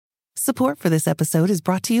Support for this episode is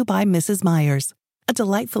brought to you by Mrs. Meyer's. A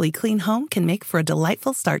delightfully clean home can make for a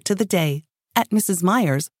delightful start to the day. At Mrs.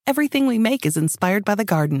 Meyer's, everything we make is inspired by the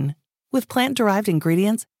garden. With plant-derived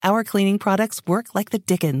ingredients, our cleaning products work like the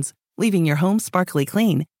dickens, leaving your home sparkly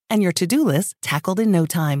clean and your to-do list tackled in no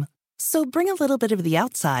time. So bring a little bit of the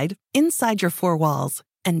outside inside your four walls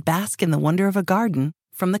and bask in the wonder of a garden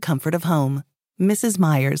from the comfort of home. Mrs.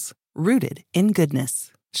 Meyer's, rooted in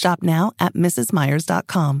goodness. Shop now at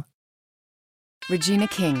mrsmeyers.com. Regina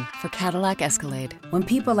King for Cadillac Escalade. When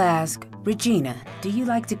people ask, Regina, do you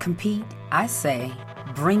like to compete? I say,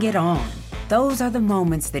 bring it on. Those are the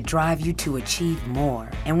moments that drive you to achieve more.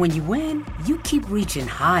 And when you win, you keep reaching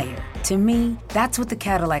higher. To me, that's what the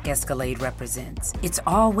Cadillac Escalade represents. It's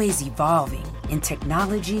always evolving in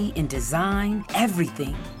technology, in design,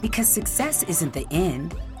 everything. Because success isn't the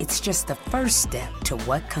end, it's just the first step to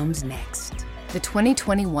what comes next. The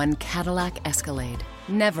 2021 Cadillac Escalade.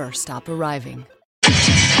 Never stop arriving.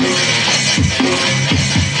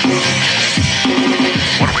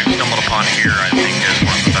 What we've stumbled upon here, I think, is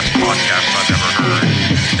one of the best podcasts I've ever heard.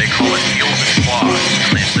 They call it Heels and Quads,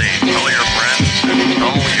 and they say, tell your friends and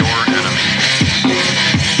tell your enemies.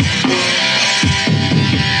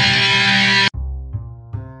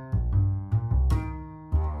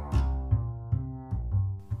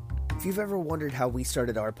 If you've ever wondered how we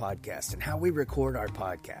started our podcast and how we record our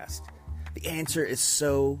podcast, the answer is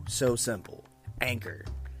so simple. Anchor.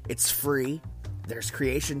 It's free. There's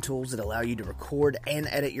creation tools that allow you to record and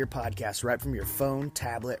edit your podcast right from your phone,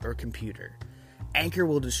 tablet, or computer. Anchor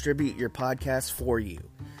will distribute your podcast for you,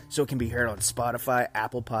 so it can be heard on Spotify,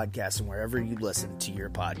 Apple Podcasts, and wherever you listen to your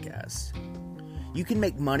podcasts. You can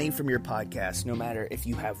make money from your podcast no matter if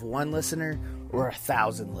you have 1 listener or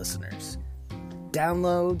 1,000 listeners.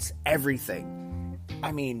 Downloads, everything.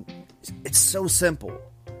 I mean, it's so simple.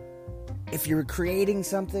 If you're creating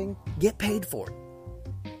something, get paid for it.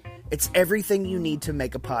 It's everything you need to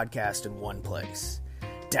make a podcast in one place.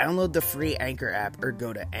 Download the free Anchor app or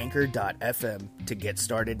go to anchor.fm to get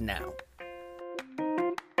started now.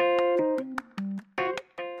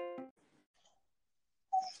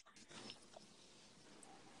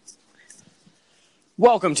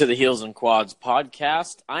 Welcome to the Heels and Quads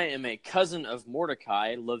podcast. I am a cousin of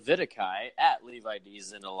Mordecai, Leviticai, at Levi D.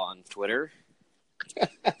 Zindel on Twitter.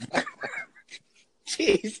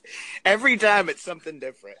 Jeez. Every time it's something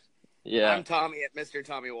different. Yeah. I'm Tommy at Mr.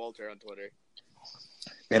 Tommy Walter on Twitter.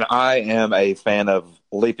 And I am a fan of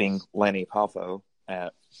Leaping Lanny Poffo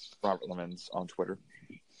at Robert Lemons on Twitter.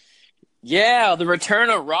 Yeah, the return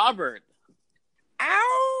of Robert.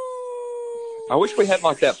 Ow! I wish we had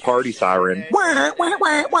like that party siren.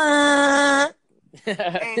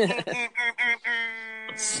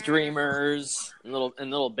 Streamers and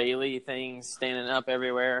little Bailey things standing up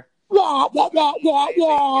everywhere.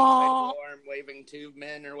 Waving tube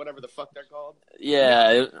men or whatever the fuck they're called.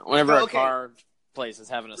 Yeah, whenever a car place is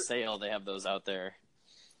having a sale, they have those out there.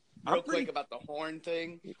 Real quick about the horn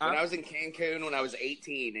thing. When I was in Cancun, when I was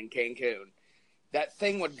 18 in Cancun, that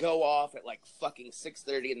thing would go off at like fucking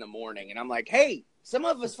 6:30 in the morning. And I'm like, hey, some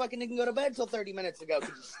of us fucking didn't go to bed till 30 minutes ago.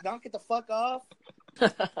 Could you knock it the fuck off?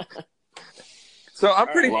 So I'm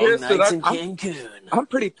pretty pissed that I'm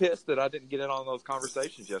pretty pissed that I didn't get in on those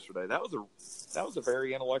conversations yesterday. That was a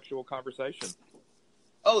very intellectual conversation.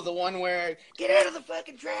 Oh, the one where get out of the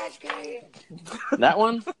fucking trash can. That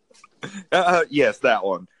one? Yes, that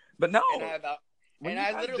one. But no. And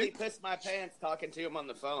I literally pissed my pants talking to him on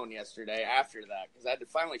the phone yesterday after that because I had to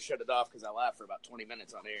finally shut it off because I laughed for about 20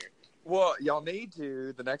 minutes on air. Well, y'all need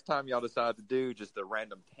to, the next time y'all decide to do just a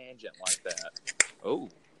random tangent like that. Oh,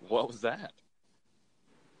 what was that?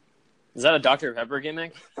 Is that a Dr. Pepper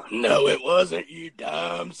gimmick? No, it wasn't, you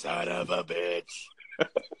dumb son of a bitch.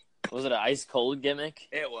 Was it an ice cold gimmick?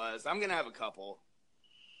 It was. I'm going to have a couple.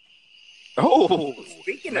 Oh,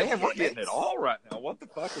 speaking man, of we're getting it all right now. What the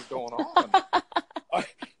fuck is going on?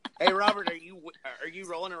 Hey, Robert, are you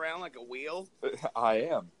rolling around like a wheel? I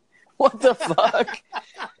am. What the fuck?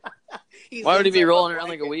 Why would he be rolling around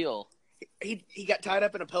like a wheel? He got tied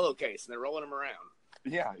up in a pillowcase, and they're rolling him around.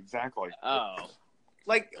 Yeah, exactly. Oh.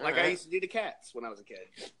 Like I used to do to cats when I was a kid.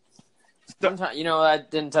 Sometimes, I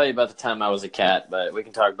didn't tell you about the time I was a cat, but we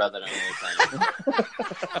can talk about that another time.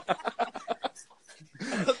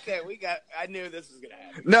 Okay, I knew this was going to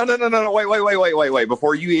happen. No. Wait.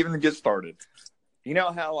 Before you even get started. You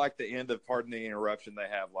know how, like, the end of Pardon the Interruption, they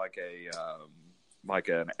have, like,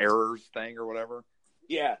 an errors thing or whatever?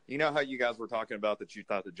 Yeah. You know how you guys were talking about that you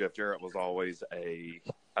thought that Jeff Jarrett was always a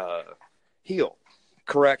heel?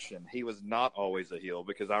 Correction, he was not always a heel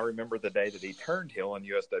because I remember the day that he turned heel in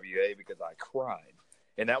USWA because I cried.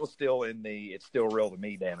 and that was still in the "It's Still Real to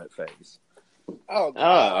Me, Damn It" phase. Oh,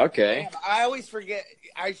 God. Okay. Damn, I always forget.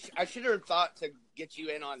 I should have thought to get you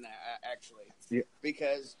in on that, actually. Yeah.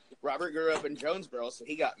 Because Robert grew up in Jonesboro, so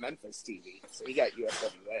he got Memphis TV. So he got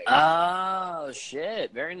USWA. Oh,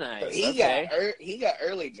 shit. Very nice. So he got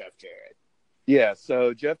early Jeff Jarrett. Yeah,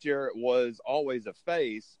 so Jeff Jarrett was always a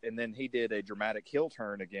face, and then he did a dramatic heel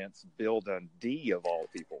turn against Bill Dundee, of all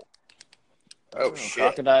people. Oh, shit.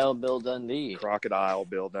 Crocodile Bill Dundee. Crocodile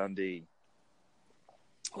Bill Dundee.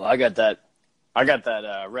 Well, I got that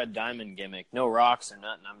Red Diamond gimmick. No rocks or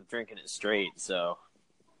nothing. I'm drinking it straight, so.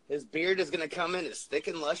 His beard is going to come in as thick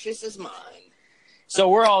and luscious as mine. So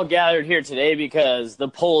we're all gathered here today because the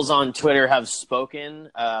polls on Twitter have spoken.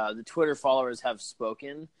 The Twitter followers have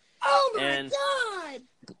spoken. Oh, my God!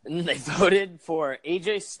 And they voted for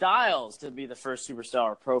AJ Styles to be the first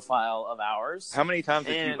superstar profile of ours. How many times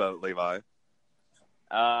did you vote, Levi?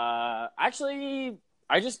 Actually, you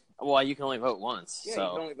can only vote once. Yeah, so. you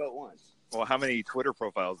can only vote once. Well, how many Twitter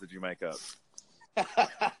profiles did you make up?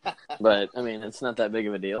 But, I mean, it's not that big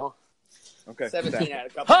of a deal. Okay. 17 out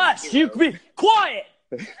of a couple. Hush! You be quiet!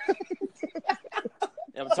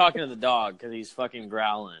 I'm talking to the dog because he's fucking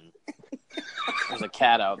growling. There's a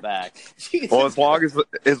cat out back. Well, as long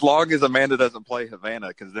as Amanda doesn't play Havana,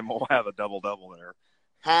 because then we'll have a double-double there.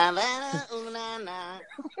 Havana, ooh, nah.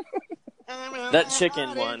 That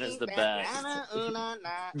chicken one is the best.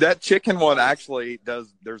 That chicken one actually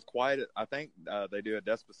does. There's quite. I think they do a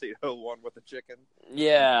Despacito one with the chicken.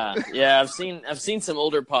 Yeah. I've seen some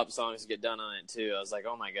older pop songs get done on it too. I was like,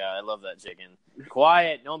 oh my God, I love that chicken.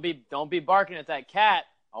 Quiet! Don't be barking at that cat.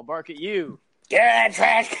 I'll bark at you. Get that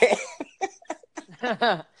trash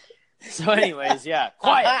can. So, anyways, yeah,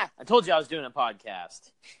 quiet. I told you I was doing a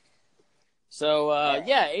podcast. So,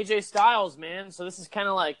 AJ Styles, man. So this is kind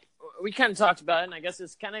of like. We kind of talked about it, and I guess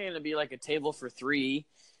it's kind of going to be like a table for three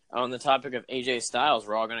on the topic of AJ Styles.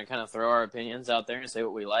 We're all going to kind of throw our opinions out there and say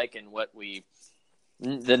what we like and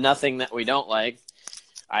the nothing that we don't like.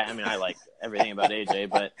 I mean, I like everything about AJ,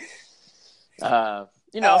 but,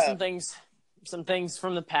 some things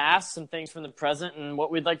from the past, some things from the present, and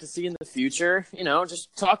what we'd like to see in the future.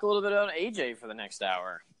 Just talk a little bit about AJ for the next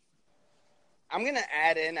hour. I'm going to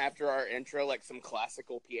add in after our intro like some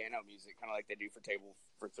classical piano music, kind of like they do for Table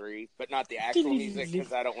for Three, but not the actual music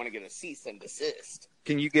because I don't want to get a cease and desist.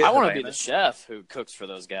 Can you get? I want to be the chef who cooks for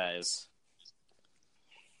those guys.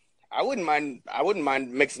 I wouldn't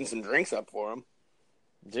mind mixing some drinks up for them.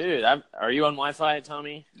 Dude, are you on Wi-Fi,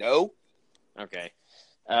 Tommy? No. Okay.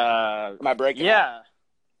 Am I breaking? Yeah.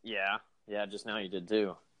 Yeah. Just now you did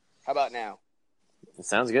too. How about now? It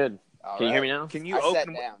sounds good. All Can you right. hear me now? Can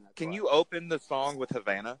you open the song with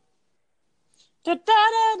Havana? I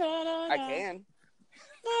can.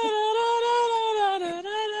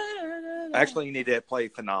 Actually, you need to play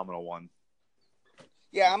Phenomenal One.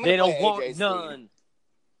 Yeah, I'm They gonna don't play want AJ's none. theme.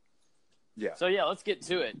 Yeah. So yeah, let's get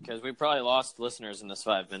to it because we probably lost listeners in this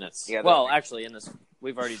 5 minutes. Yeah, well, actually, in this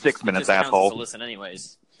we've already 6 minutes, just counts asshole. as a listen,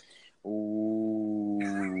 anyways. Ooh,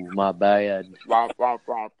 my bad. Womp, womp,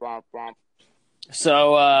 womp, womp, womp.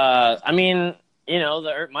 So,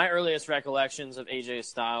 my earliest recollections of AJ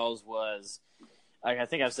Styles was, like I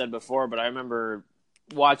think I've said before, but I remember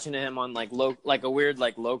watching him on like a weird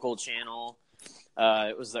like local channel.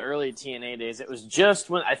 It was the early TNA days. It was just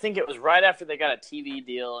when I think it was right after they got a TV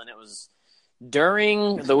deal, and it was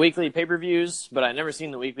during the weekly pay-per-views. But I never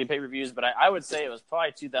seen the weekly pay-per-views. But I would say it was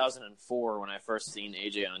probably 2004 when I first seen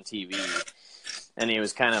AJ on TV. And he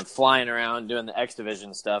was kind of flying around doing the X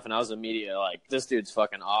Division stuff. And I was immediately like, this dude's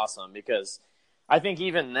fucking awesome. Because I think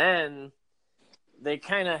even then, they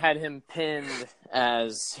kind of had him pinned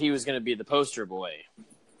as he was going to be the poster boy.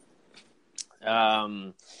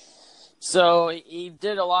 So he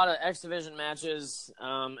did a lot of X Division matches.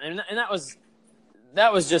 And that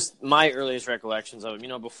was just my earliest recollections of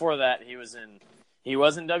him. Before that, he was in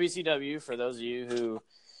WCW, for those of you who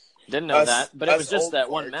didn't know that. But it was just that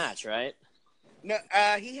one match, right? No,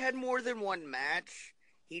 he had more than one match.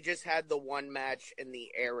 He just had the one match in the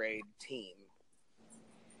Air Raid team.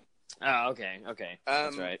 Oh, okay.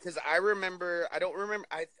 That's right. Because I don't remember.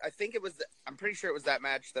 I think it was. I'm pretty sure it was that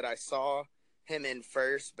match that I saw him in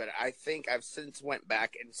first. But I think I've since went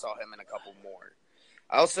back and saw him in a couple more.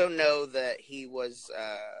 I also know that he was.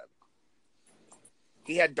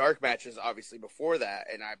 He had dark matches obviously before that,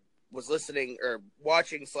 and I was listening or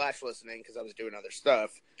watching / listening because I was doing other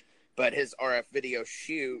stuff. But his RF video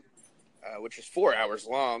shoot, which is 4 hours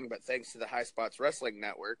long, but thanks to the High Spots Wrestling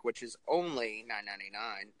Network, which is only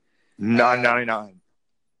 $9.99. $9.99.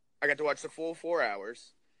 I got to watch the full 4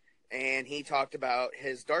 hours, and he talked about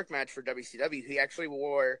his dark match for WCW. He actually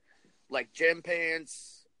wore like gym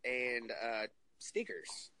pants and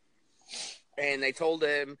sneakers. And they told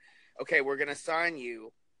him, okay, we're going to sign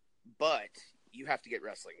you, but you have to get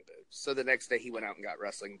wrestling boots. So the next day he went out and got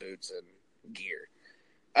wrestling boots and gear.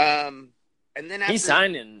 And then after, he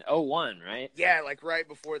signed in 01, right? Yeah, like right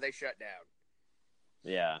before they shut down.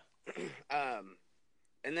 Yeah.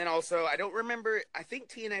 And then also, I don't remember, I think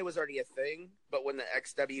TNA was already a thing, but when the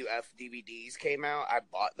XWF DVDs came out, I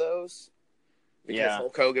bought those. Because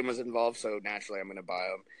Hulk Hogan was involved, so naturally I'm going to buy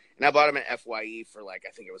them. And I bought them at FYE for like,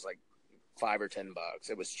 I think it was like $5 or $10.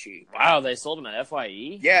 It was cheap. Wow, they sold them at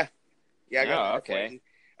FYE? Yeah. Yeah, I got them at okay.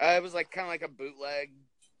 FYE. It was like kind of like a bootleg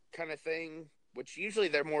kind of thing, which usually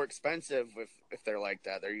they're more expensive if they're like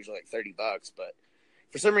that. They're usually like $30, but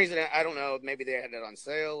for some reason, I don't know, maybe they had it on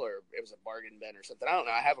sale or it was a bargain bin or something. I don't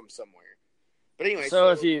know. I have them somewhere. But anyway,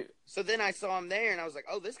 so then I saw him there and I was like,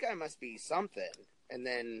 oh, this guy must be something. And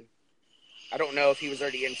then I don't know if he was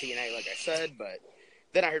already in TNA, like I said, but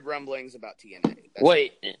then I heard rumblings about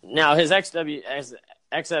TNA. Now his XFW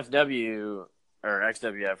or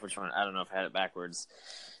XWF, which one? I don't know if I had it backwards.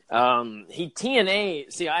 He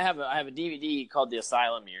TNA. See, I have a DVD called The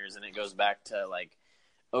Asylum Years, and it goes back to like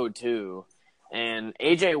 02. And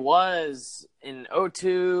AJ was in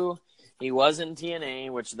 02. He was in TNA,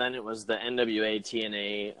 which then it was the NWA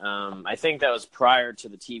TNA. I think that was prior to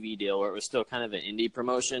the TV deal, where it was still kind of an indie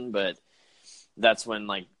promotion, but that's when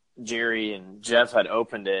like Jerry and Jeff had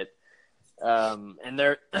opened it. And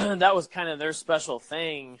that was kind of their special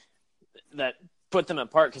thing that put them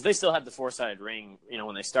apart, because they still had the four-sided ring,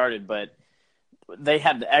 when they started, but they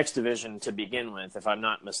had the X division to begin with, if I'm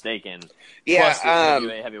not mistaken. Yeah, plus the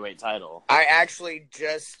NWA heavyweight title. I actually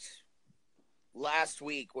just last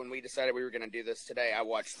week, when we decided we were going to do this today, I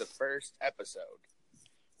watched the first episode,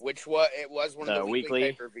 which was one of the weekly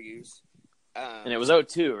pay-per-views. And it was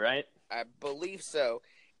 02, right? I believe so.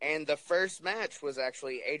 And the first match was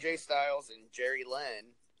actually AJ Styles and Jerry Lynn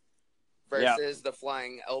versus the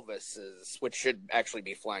Flying Elvises, which should actually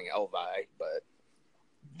be Flying Elvi, but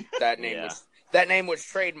that name was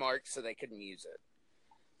trademarked, so they couldn't use it.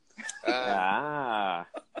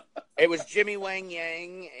 It was Jimmy Wang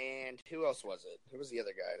Yang, and who else was it? Who was the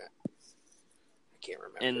other guy? I can't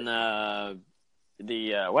remember. And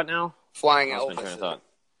the what now? Flying Elvis.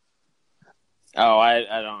 Oh,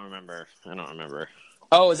 I don't remember.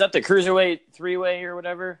 Oh, is that the Cruiserweight 3-way or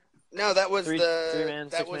whatever? No, that was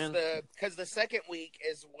because the second week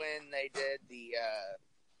is when they did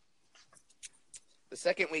the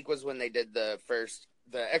second week was when they did the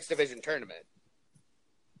X Division tournament.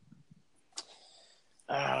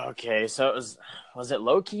 Okay, so it was it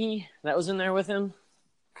Loki that was in there with him?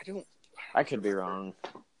 I could be wrong.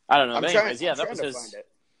 I don't know. But anyways, that was his.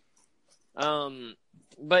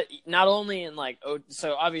 But not only in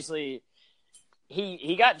so obviously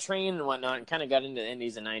he got trained and whatnot and kind of got into the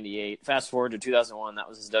Indies in '98. Fast forward to 2001, that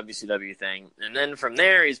was his WCW thing, and then from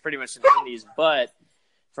there he's pretty much in the Indies. But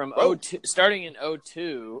from starting in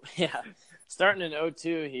 02, he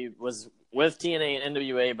was with TNA and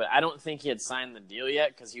NWA, but I don't think he had signed the deal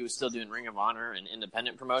yet because he was still doing Ring of Honor and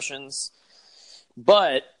independent promotions.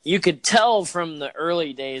 But you could tell from the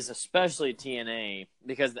early days, especially TNA,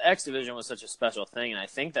 because the X Division was such a special thing, and I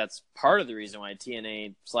think that's part of the reason why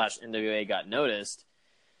TNA/NWA got noticed,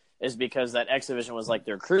 is because that X Division was like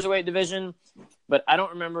their cruiserweight division. But I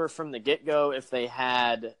don't remember from the get-go if they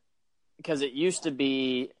had, because it used to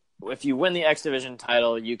be, if you win the X Division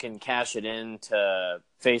title, you can cash it in to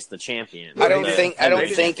face the champion. I don't think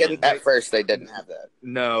at first they didn't have that.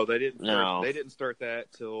 No, they didn't. They didn't start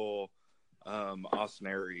that till Austin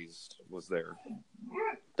Aries was there.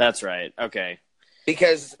 That's right. Okay.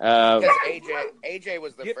 Because AJ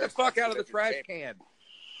was the first. Get the fuck out of the trash can.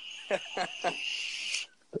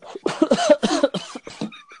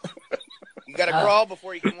 You gotta crawl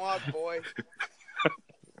before you can walk, boy.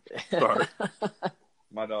 Sorry.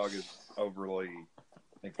 My dog is overly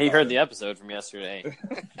excited. He heard the episode from yesterday.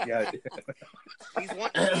 Yeah, I did. He's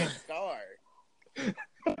wanting to be a star.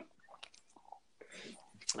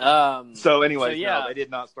 So anyway, no, they did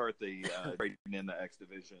not start the trading in the X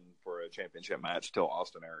Division for a championship match till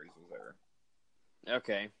Austin Aries was there.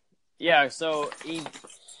 Okay. Yeah, so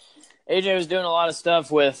AJ was doing a lot of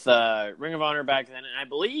stuff with Ring of Honor back then, and I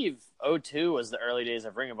believe 02 was the early days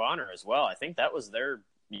of Ring of Honor as well. I think that was their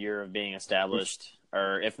year of being established,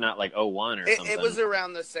 or if not like 01 or something. It was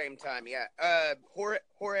around the same time, yeah.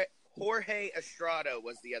 Jorge Estrada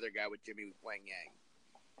was the other guy with Jimmy Wang Yang.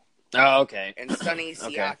 Oh, okay. And Sonny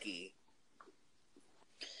Siaki. Okay.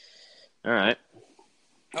 All right.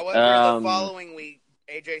 However, the following week,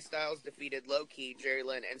 AJ Styles defeated Low Ki, Jerry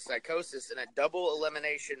Lynn, and Psychosis in a double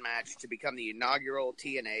elimination match to become the inaugural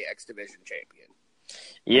TNA X Division champion.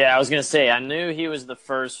 Yeah, I was gonna say I knew he was the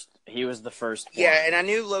first. Yeah, and I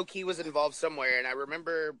knew Low Ki was involved somewhere, and I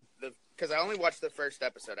remember because I only watched the first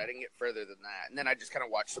episode. I didn't get further than that, and then I just kind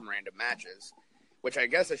of watched some random matches, which I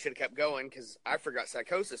guess I should have kept going because I forgot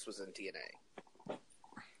Psychosis was in TNA.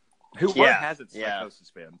 What hasn't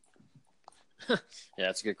Psychosis been? Yeah,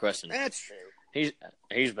 that's a good question. That's true.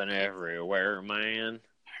 He's been everywhere, man.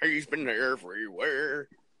 He's been everywhere.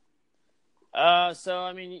 So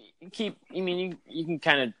I mean, you can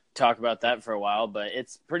kind of talk about that for a while, but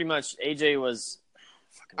it's pretty much AJ was.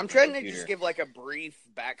 I'm trying to just give like a brief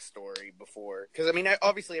backstory before, because I mean,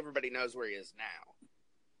 obviously everybody knows where he is now.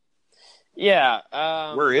 Yeah,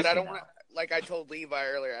 where is? But I don't want, like I told Levi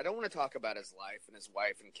earlier, I don't want to talk about his life and his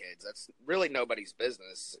wife and kids. That's really nobody's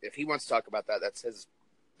business. If he wants to talk about that, that's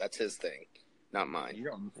his thing, not mine. You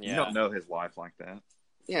don't know his life like that.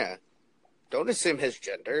 Yeah, don't assume his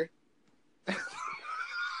gender.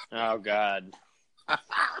 Oh God.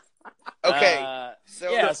 Okay.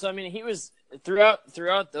 So I mean, he was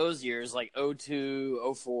throughout those years, like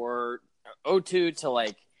 02, 04, 02 to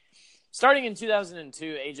like starting in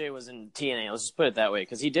 2002. AJ was in TNA. Let's just put it that way,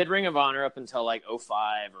 because he did Ring of Honor up until like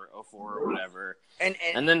 05 or 04 or whatever.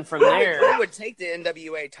 And then from there, he would take the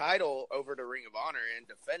NWA title over to Ring of Honor and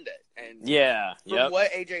defend it. And from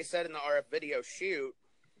what AJ said in the RF video shoot,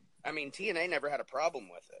 I mean, TNA never had a problem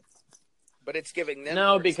with it, but it's giving them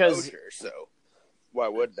exposure, so why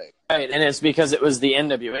would they? Right, and it's because it was the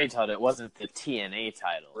NWA title. It wasn't the TNA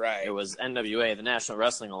title. Right. It was NWA, the National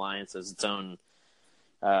Wrestling Alliance, as its own.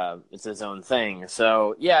 It's his own thing.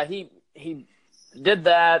 So yeah, he did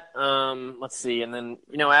that. Let's see, and then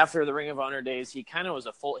after the Ring of Honor days, he kind of was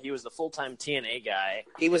he was the full-time TNA guy.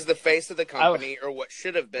 He was the face of the company, or what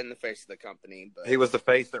should have been the face of the company. But he was the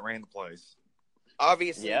face that ran the place.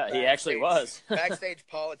 Obviously, yeah, he actually was. Backstage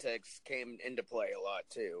politics came into play a lot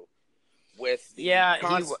too, with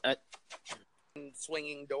the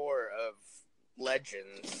swinging door of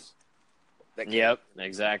legends. Yep,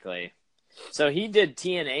 exactly. So he did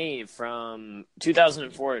TNA from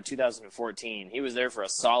 2004 to 2014. He was there for a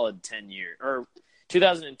solid 10 years, or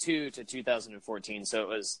 2002 to 2014. So it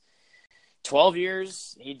was 12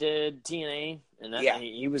 years he did TNA, and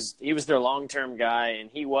he was their long-term guy, and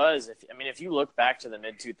he was. If you look back to the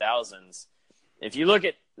mid-2000s, if you look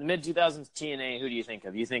at mid-2000s TNA, who do you think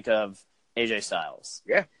of? You think of AJ Styles.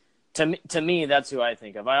 Yeah. To me, that's who I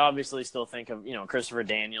think of. I obviously still think of Christopher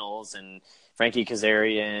Daniels and Frankie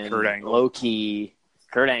Kazarian, Kurt Angle. Low Ki,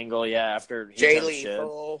 Kurt Angle. Yeah, after he Jay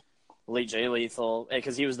Lethal, Jay Lethal,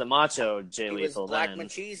 because he was the macho Jay Lethal. Black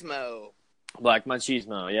Machismo. Black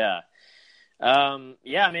Machismo. Yeah.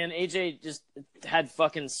 Yeah, man, AJ just had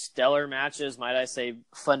fucking stellar matches, might I say,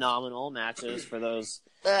 phenomenal matches for those.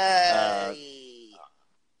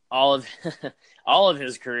 All of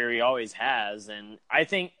his career, he always has, and I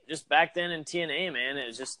think just back then in TNA, man, it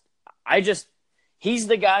was just, he's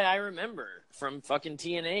the guy I remember from fucking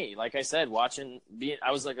TNA. Like I said,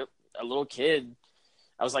 I was like a little kid,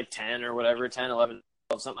 I was like 10 or whatever, 10, 11,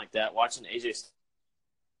 12, something like that, watching AJ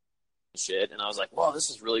shit, and I was like, whoa, this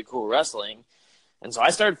is really cool wrestling. And so I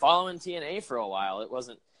started following TNA for a while.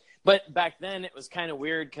 But back then it was kind of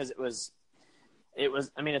weird because it was,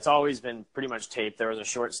 it's always been pretty much taped. There was a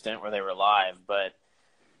short stint where they were live, but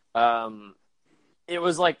it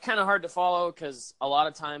was like kind of hard to follow because a lot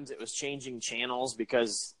of times it was changing channels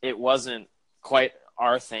because it wasn't quite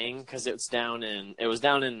our thing because it was down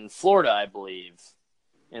in Florida, I believe.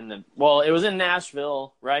 It was in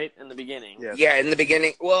Nashville, right? In the beginning. Yes. Yeah, in the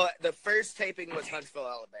beginning. Well, the first taping was Huntsville,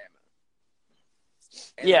 Alabama.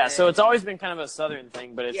 So it's always been kind of a southern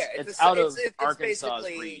thing, but it's out of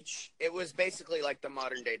Arkansas's reach. It was basically like the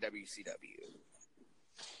modern day WCW.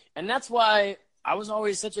 And that's why I was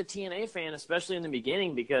always such a TNA fan, especially in the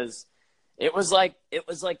beginning, because it was like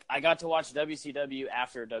I got to watch WCW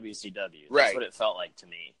after WCW. That's right. What it felt like to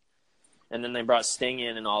me. And then they brought Sting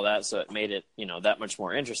in and all that, so it made it, that much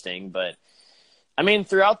more interesting. But I mean,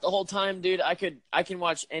 throughout the whole time, dude, I can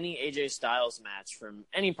watch any AJ Styles match from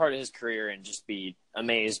any part of his career and just be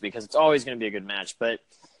amazed because it's always going to be a good match. But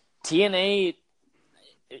TNA,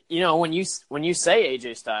 when you say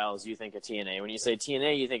AJ Styles, you think of TNA. When you say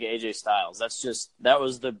TNA, you think of AJ Styles. That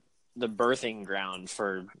was the birthing ground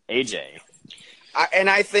for AJ.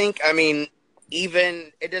 I think,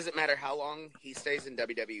 even it doesn't matter how long he stays in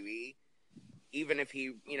WWE, even if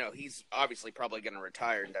he's obviously probably going to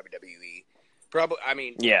retire in WWE.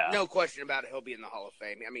 No question about it, he'll be in the Hall of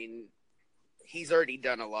Fame. He's already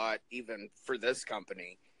done a lot, even for this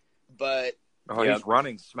company. But Oh, he's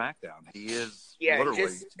running SmackDown. He is literally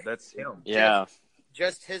that's him. Yeah.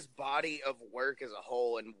 Just his body of work as a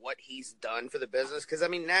whole and what he's done for the business. Because, I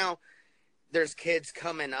mean, now there's kids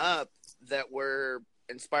coming up that were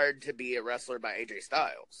inspired to be a wrestler by AJ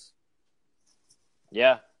Styles.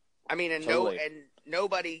 Yeah. I mean, and totally.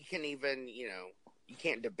 nobody can even, you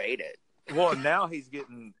can't debate it. Well, now he's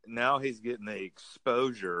getting the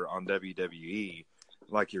exposure on WWE,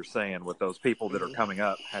 like you're saying, with those people that are coming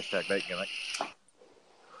up. #BaitGimmick.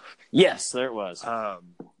 Yes, there it was.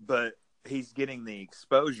 But he's getting the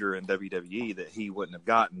exposure in WWE that he wouldn't have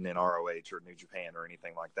gotten in ROH or New Japan or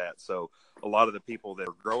anything like that. So a lot of the people that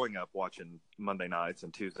are growing up watching Monday nights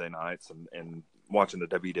and Tuesday nights and watching the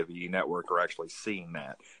WWE network are actually seeing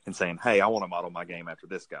that and saying, hey, I want to model my game after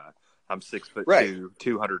this guy. I'm 6'2",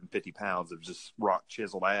 250 pounds of just rock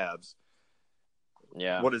chiseled abs.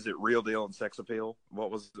 Yeah. What is it? Real deal and sex appeal?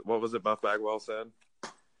 What was it Buff Bagwell said?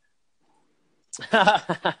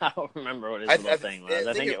 I don't remember what his little thing was.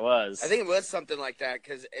 I think it was. I think it was something like that.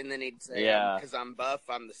 And then he'd say, because I'm buff,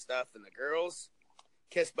 I'm the stuff, and the girls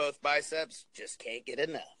kiss both biceps, just can't get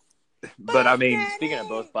enough. But I mean, speaking of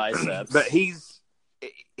both biceps, but he's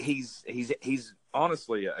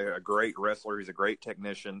honestly a great wrestler. He's a great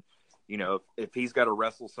technician. If he's got to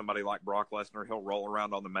wrestle somebody like Brock Lesnar, he'll roll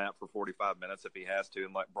around on the mat for 45 minutes if he has to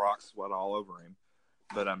and let Brock sweat all over him.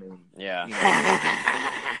 But I mean,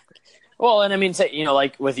 yeah. Well, and I mean,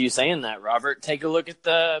 like with you saying that, Robert, take a look at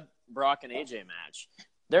the Brock and AJ match.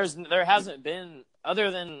 There hasn't been,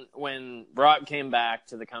 other than when Brock came back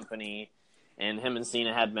to the company and him and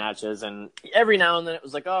Cena had matches, and every now and then it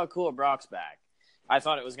was like, oh, cool, Brock's back. I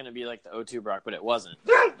thought it was going to be like the O2 Brock, but it wasn't.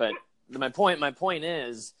 But my point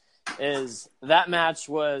is that match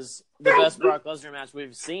was the best Brock Lesnar match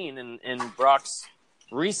we've seen in Brock's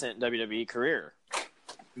recent WWE career.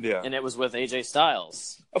 Yeah. And it was with AJ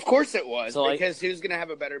Styles. Of course it was, so, because who's going to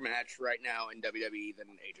have a better match right now in WWE than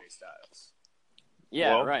AJ Styles?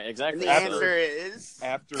 Yeah, well, right, exactly. And the answer is...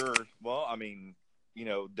 that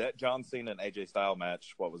John Cena and AJ Styles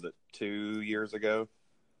match, what was it, 2 years ago,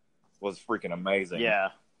 was freaking amazing.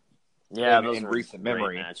 Yeah. Yeah, those in were recent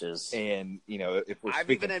memory matches. And, if we're I've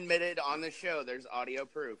even admitted on the show, there's audio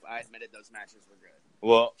proof. I admitted those matches were good.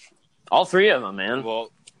 Well... all three of them, man.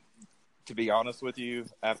 Well... to be honest with you,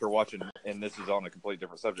 after watching, and this is on a completely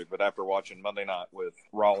different subject, but after watching Monday Night with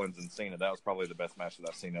Rollins and Cena, that was probably the best match that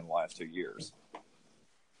I've seen in the last 2 years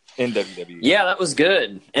in WWE. Yeah, that was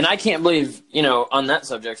good. And I can't believe, on that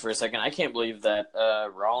subject for a second, I can't believe that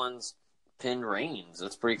Rollins pinned Reigns.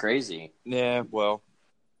 That's pretty crazy. Yeah, well,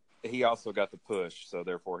 he also got the push, so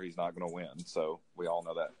therefore he's not going to win. So we all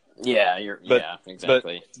know that. Yeah,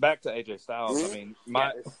 exactly. But back to AJ Styles, I mean,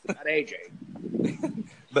 not AJ.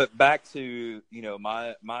 But back to,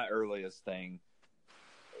 my earliest thing,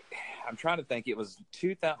 I'm trying to think. It was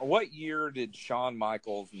 2000. What year did Shawn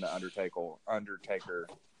Michaels and the Undertaker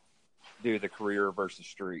do the career versus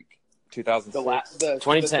streak? 2006?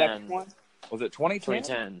 2010. Was it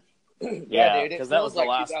 2010? 2010. Yeah, dude. Because that was the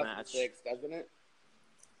last match. Doesn't it?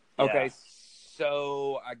 Okay, Yeah.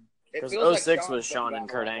 so because 06 was Shawn and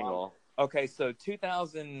Kurt Angle. Okay, so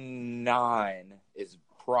 2009 is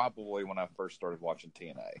probably when I first started watching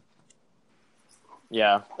TNA.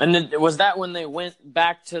 Yeah, and then was that when they went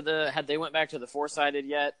back to the 4-sided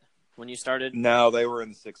yet? When you started? No, they were in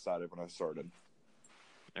the 6-sided when I started.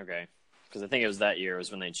 Okay, because I think it was that year was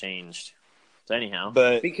when they changed. So anyhow,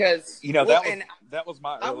 but because that was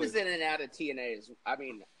my. I was in and out of TNA's. I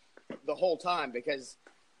mean, the whole time, because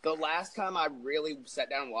the last time I really sat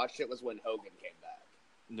down and watched it was when Hogan came back.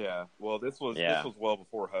 Yeah, well, this was well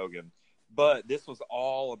before Hogan, but this was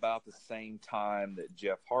all about the same time that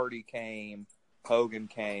Jeff Hardy came, Hogan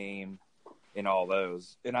came, and all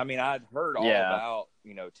those. And I mean, I'd heard all about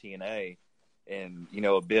TNA and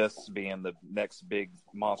Abyss being the next big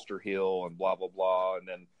monster heel and blah blah blah. And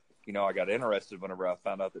then I got interested whenever I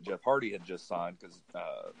found out that Jeff Hardy had just signed because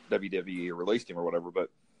WWE released him or whatever. But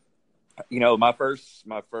my first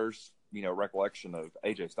recollection of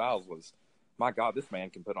AJ Styles was, my God, this man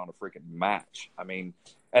can put on a freaking match. I mean,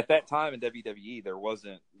 at that time in WWE, there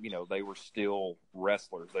wasn't, they were still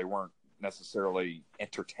wrestlers. They weren't necessarily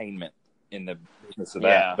entertainment in the business of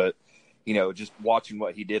that. But, just watching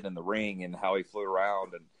what he did in the ring and how he flew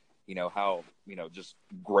around and, how, just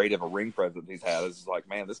great of a ring presence he's had, is like,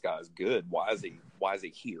 man, this guy's good. Why is he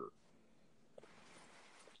here?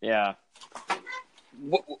 Yeah.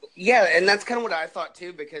 Yeah, and that's kind of what I thought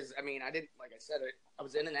too, because I mean, I didn't, like I said, I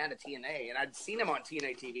was in and out of TNA, and I'd seen him on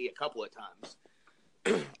TNA TV a couple of times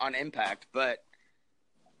on Impact, but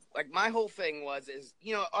like my whole thing is,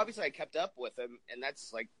 obviously I kept up with him, and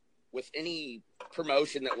that's like with any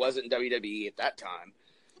promotion that wasn't WWE at that time.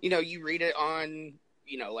 You know, you read it on,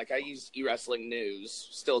 you know, like I use eWrestling News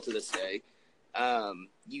still to this day.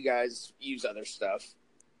 You guys use other stuff.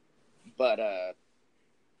 But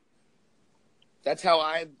that's how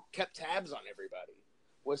I kept tabs on everybody,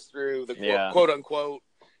 was through the quote-unquote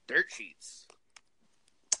dirt sheets.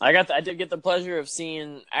 I did get the pleasure of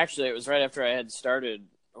seeing, actually, it was right after I had started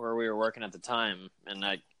where we were working at the time, and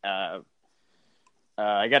I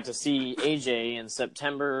got to see AJ in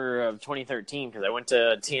September of 2013 because I went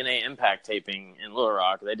to TNA Impact taping in Little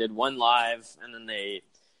Rock. They did one live, and then they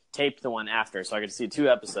taped the one after, so I got to see 2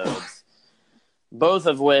 episodes, both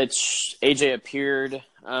of which AJ appeared,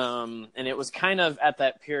 and it was kind of at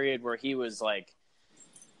that period where he was like,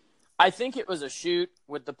 I think it was a shoot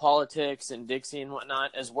with the politics and Dixie and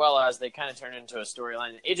whatnot, as well as they kind of turned into a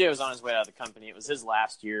storyline. AJ was on his way out of the company. It was his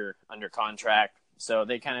last year under contract, so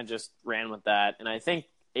they kind of just ran with that. And I think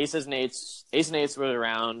Ace and Eights was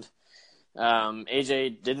around.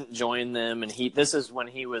 AJ didn't join them, and this is when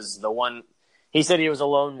he was the one. He said he was a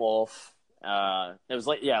lone wolf. It was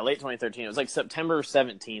late 2013. It was like September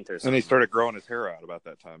 17th or something. And he started growing his hair out about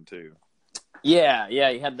that time too. Yeah,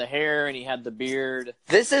 he had the hair and he had the beard.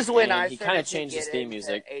 This is when he kind of changed his theme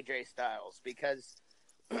music. AJ Styles, because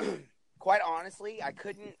quite honestly, I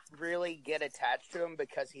couldn't really get attached to him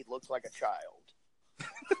because he looked like a child.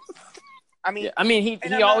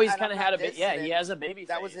 He always kind of had a bit. Yeah, he has a baby face.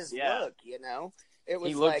 That was his look, you know. It was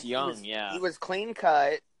he looked young. He was clean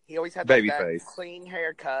cut. He always had baby that face, clean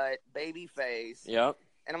haircut, baby face. Yep.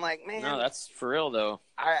 And I'm like, man, no, that's for real though.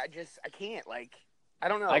 I can't I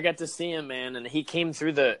don't know. I got to see him, man, and he came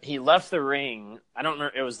through he left the ring. I don't know.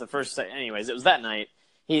 It was the first. Anyways, it was that night.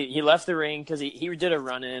 He left the ring because he did a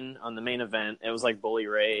run-in on the main event. It was like Bully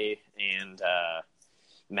Ray and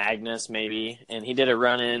Magnus maybe, and he did a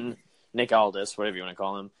run-in. Nick Aldis, whatever you want to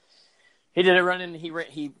call him. He did a run-in.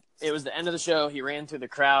 It was the end of the show. He ran through the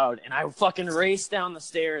crowd, and I fucking raced down the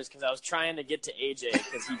stairs because I was trying to get to AJ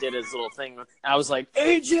because he did his little thing. I was like,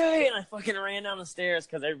 AJ! And I fucking ran down the stairs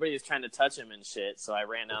because everybody was trying to touch him and shit. So I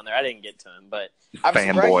ran down there. I didn't get to him, but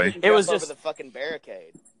fanboy. It was just over the fucking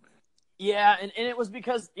barricade. Yeah, and it was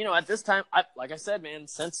because, you know, at this time, like I said, man,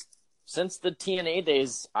 since the TNA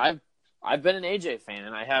days, I've been an AJ fan,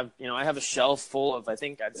 and I have a shelf full of, I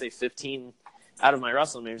think I'd say 15 out of my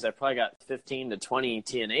wrestling movies. I probably got 15 to 20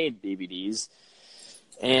 TNA DVDs.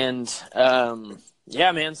 And,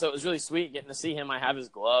 yeah, man, so it was really sweet getting to see him. I have his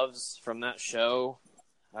gloves from that show.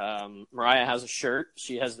 Mariah has a shirt.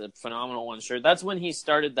 She has the Phenomenal One shirt. That's when he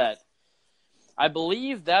started that. I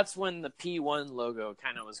believe that's when the P1 logo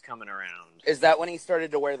kind of was coming around. Is that when he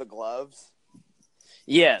started to wear the gloves?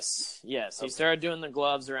 Yes. Okay. He started doing the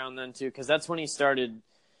gloves around then, too, because that's when he started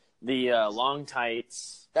the long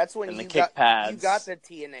tights. That's when the kick pads. You got the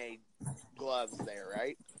TNA gloves there,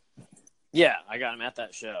 right? Yeah, I got them at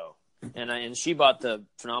that show. And she bought the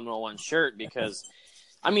Phenomenal One shirt because,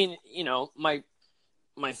 I mean, you know, my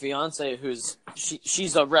fiance,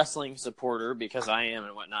 she's a wrestling supporter because I am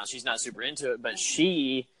and whatnot. She's not super into it, but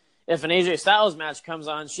if an AJ Styles match comes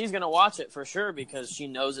on, she's going to watch it for sure because she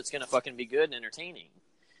knows it's going to fucking be good and entertaining.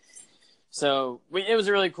 So it was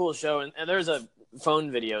a really cool show. And there's a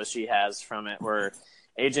phone video she has from it where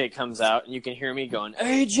AJ comes out and you can hear me going,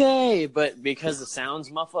 AJ! But because the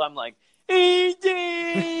sound's muffled, I'm like,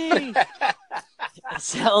 AJ! It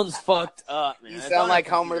sounds fucked up, man. You sound like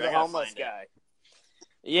Homer the homeless guy.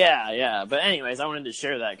 Yeah. But anyways, I wanted to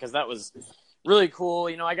share that because that was really cool.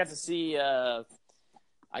 You know, I got to see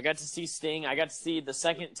Sting. I got to see the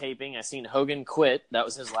second taping. I seen Hogan quit. That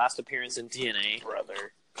was his last appearance in TNA.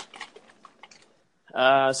 Brother.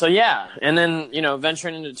 So yeah, and then, you know,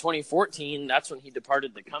 venturing into 2014, that's when he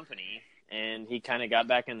departed the company, and he kind of got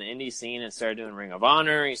back in the indie scene and started doing Ring of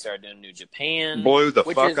Honor. He started doing New Japan. Blew the fuck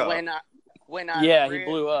up. Which is he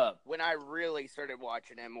blew up. When I really started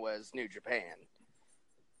watching him was New Japan.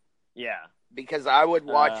 Yeah. Because I would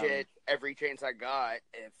watch it every chance I got,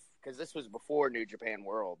 because this was before New Japan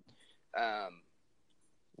World.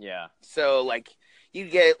 Yeah. So, like, you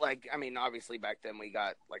get, like, I mean, obviously back then we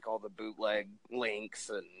got, like, all the bootleg links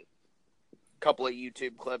and a couple of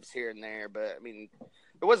YouTube clips here and there, but, I mean,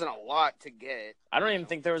 there wasn't a lot to get. I don't even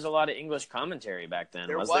think there was a lot of English commentary back then,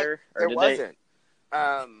 was there? Or there wasn't.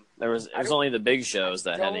 It was only the big shows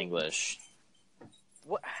that had English.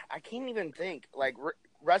 What, I can't even think. Like,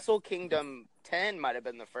 Wrestle Kingdom 10 might have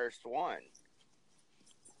been the first one.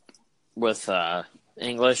 With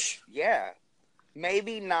English? Yeah.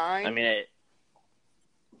 Maybe 9. I mean,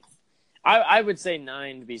 I would say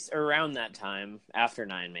 9 to be around that time. After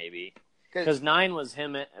 9, maybe, because 9 was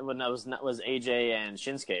him when that was AJ and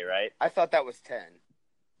Shinsuke, right? I thought that was 10.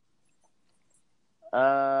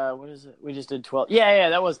 What is it? We just did 12. Yeah,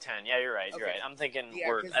 that was 10. Yeah, you're right. You're right. I'm thinking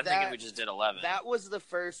thinking we just did 11. That was the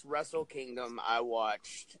first Wrestle Kingdom I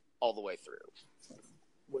watched all the way through.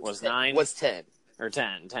 Was 9? Was 10. Or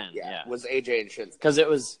 10. Yeah. Was AJ and Shinsuke. Because it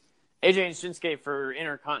was AJ and Shinsuke for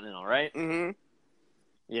Intercontinental, right? Mm-hmm.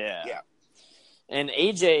 Yeah. Yeah. And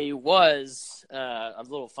AJ was, a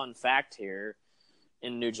little fun fact here,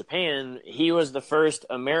 in New Japan, he was the first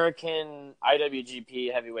American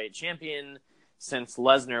IWGP Heavyweight Champion since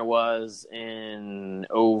Lesnar was in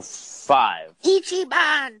 2005.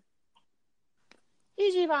 Ichiban!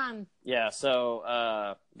 Yeah,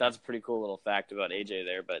 so that's a pretty cool little fact about AJ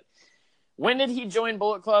there. But when did he join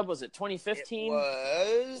Bullet Club? Was it 2015? It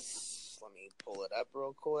was. Let me pull it up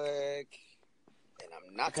real quick. And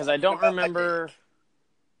I'm not because I don't remember.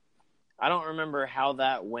 I don't remember how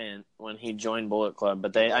that went when he joined Bullet Club,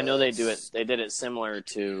 but I know they do it. They did it similar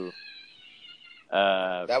to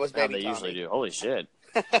that was how Baby they Tommy. usually do. Holy shit!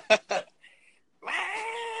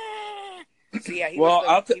 So, yeah,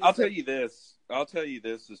 I'll tell you this. I'll tell you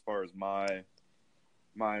this as far as my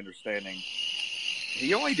understanding.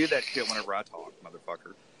 He only do that shit whenever I talk,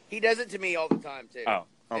 motherfucker. He does it to me all the time too. Oh,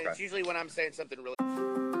 okay. And it's usually when I'm saying something really.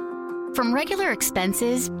 From regular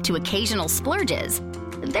expenses to occasional splurges,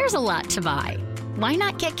 there's a lot to buy. Why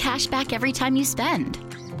not get cash back every time you spend?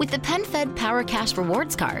 With the PenFed Power Cash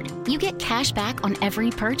Rewards Card, you get cash back on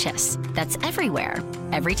every purchase. That's everywhere,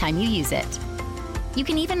 every time you use it. You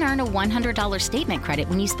can even earn a $100 statement credit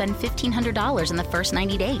when you spend $1,500 in the first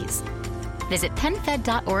 90 days. Visit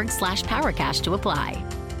PenFed.org/PowerCash to apply.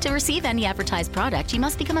 To receive any advertised product, you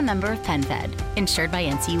must become a member of PenFed, insured by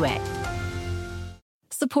NCUA.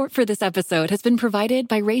 Support for this episode has been provided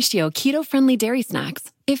by Ratio keto-friendly dairy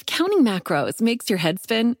snacks. If counting macros makes your head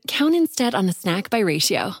spin, count instead on a snack by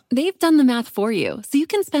Ratio. They've done the math for you, so you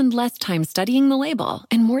can spend less time studying the label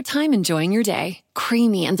and more time enjoying your day.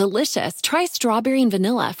 Creamy and delicious, try strawberry and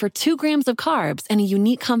vanilla for 2 grams of carbs and a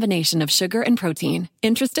unique combination of sugar and protein.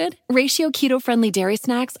 Interested? Ratio keto-friendly dairy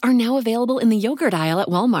snacks are now available in the yogurt aisle at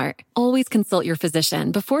Walmart. Always consult your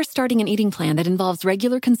physician before starting an eating plan that involves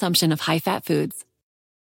regular consumption of high-fat foods.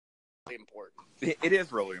 Important. It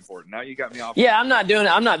is really important. Now you got me off. Yeah, I'm not doing it.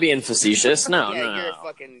 I'm not being facetious. No, yeah, no. You're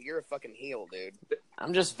a fucking heel, dude.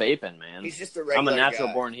 I'm just vaping, man. He's just a regular I'm a natural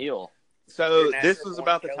guy. born heel. So this was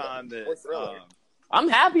about the time that I'm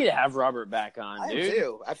happy to have Robert back on, I dude. am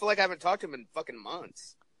too. I feel like I haven't talked to him in fucking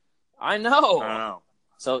months. I know. I know.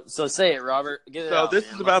 So say it, Robert. Get it So out, this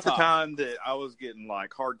man. is about Let's the talk. time that I was getting like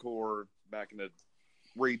hardcore back into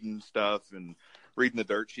reading stuff and reading the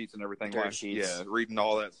dirt sheets and everything. Dirt sheets. Yeah, reading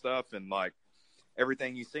all that stuff, and like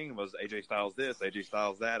everything you seen was AJ Styles this, AJ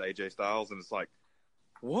Styles that, AJ Styles, and it's like,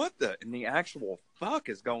 what in the actual fuck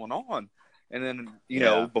is going on? And then, you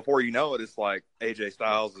know, before you know it, it's like AJ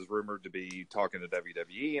Styles is rumored to be talking to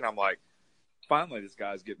WWE, and I'm like, finally, this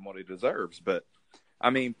guy's getting what he deserves. But I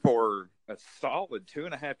mean, for a solid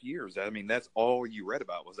 2.5 years, I mean, that's all you read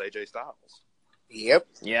about was AJ Styles. Yep.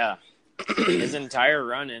 Yeah. His entire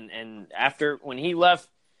run, and after when he left,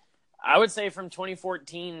 I would say from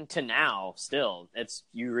 2014 to now, still,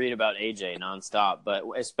 you read about AJ nonstop, but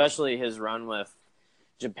especially his run with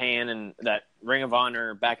Japan and that Ring of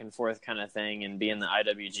Honor back and forth kind of thing, and being the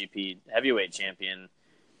IWGP Heavyweight Champion.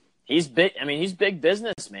 He's big. I mean, he's big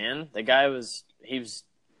business, man. The guy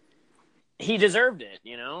he deserved it,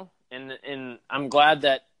 you know. And I'm glad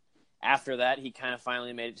that after that he kind of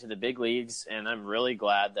finally made it to the big leagues, and I'm really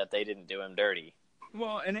glad that they didn't do him dirty.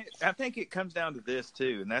 Well, and I think it comes down to this,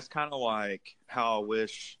 too, and that's kind of like how I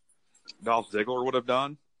wish Dolph Ziggler would have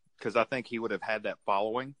done, because I think he would have had that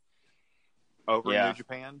following over in New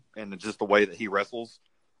Japan, and just the way that he wrestles,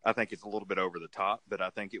 I think it's a little bit over the top, but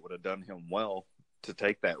I think it would have done him well to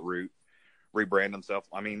take that route, rebrand himself.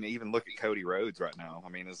 I mean, even look at Cody Rhodes right now. I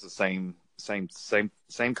mean, it's the same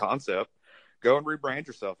concept. Go and rebrand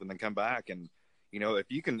yourself and then come back, and, you know, if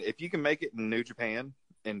you can make it in New Japan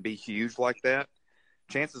and be huge like that,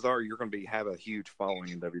 chances are you're going to have a huge following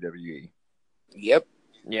in WWE. Yep.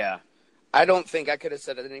 Yeah. I don't think I could have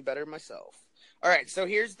said it any better myself. All right, so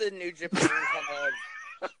here's the New Japan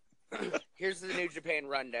here's the New Japan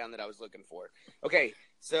rundown that I was looking for. Okay,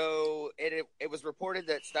 so it was reported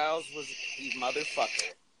that Styles was the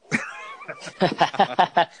motherfucker.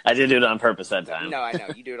 I did do it on purpose that time. No, I know.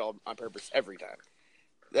 You do it all on purpose every time.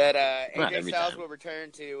 That Not AJ every Styles time. will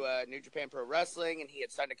return to New Japan Pro Wrestling, and he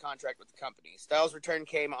had signed a contract with the company. Styles' return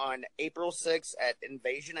came on April 6th at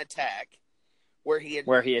Invasion Attack, where he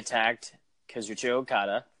attacked Kazuchika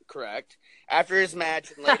Okada. Correct. After his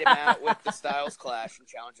match, and laid him out with the Styles Clash and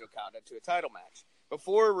challenged Okada to a title match,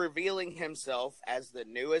 before revealing himself as the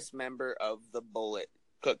newest member of the Bullet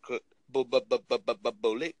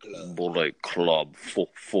Bullet Club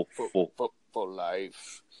for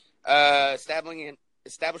life.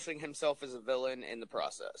 Establishing himself as a villain in the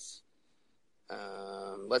process.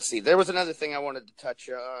 Let's see. There was another thing I wanted to touch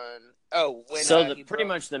on. Oh, pretty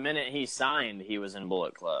much the minute he signed, he was in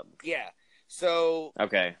Bullet Club. Yeah. So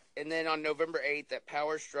okay. And then on November 8th at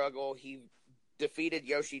Power Struggle, he defeated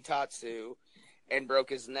Yoshitatsu and broke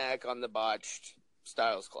his neck on the botched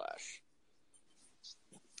Styles Clash.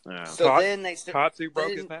 Yeah. So then they Tatsu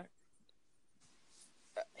broke his neck?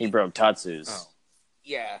 He broke Tatsu's. Oh.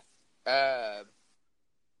 Yeah.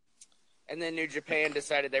 And then New Japan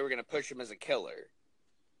decided they were going to push him as a killer.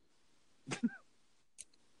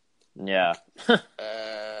 Yeah.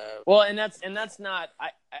 Well, and that's not.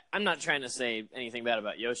 I'm not trying to say anything bad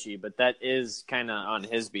about Yoshi, but that is kind of on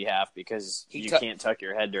his behalf because you can't tuck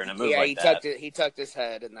your head during a move like that. Yeah, he tucked his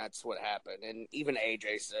head, and that's what happened. And even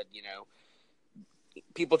AJ said,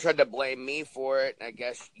 people tried to blame me for it. And I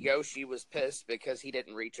guess Yoshi was pissed because he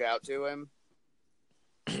didn't reach out to him.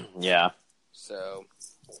 Yeah. So.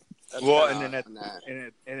 And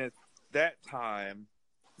at that time,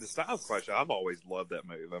 the Styles Clash, I've always loved that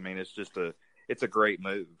move. I mean, it's a great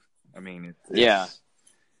move. I mean,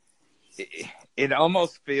 it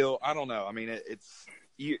almost I don't know. I mean,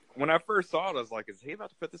 when I first saw it, I was like, is he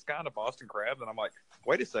about to put this guy in a Boston Crab? And I'm like,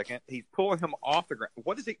 wait a second, he's pulling him off the ground.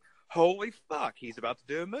 What is he? Holy fuck, he's about to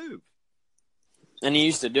do a move. And he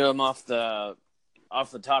used to do him off the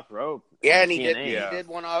top rope. Yeah, and he did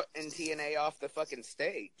one in TNA off the fucking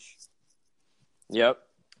stage. Yep.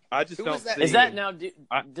 I just don't see. Is that now?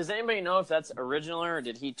 Does anybody know if that's original or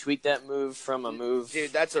did he tweak that move from a move?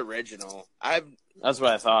 Dude, that's original. That's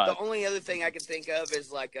what I thought. The only other thing I can think of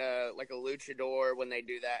is like a luchador when they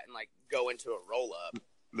do that and like go into a roll up.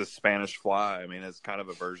 The Spanish Fly. I mean, it's kind of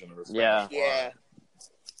a version of a Spanish Fly. Yeah.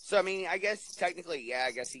 So I mean, I guess technically,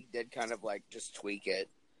 I guess he did kind of like just tweak it.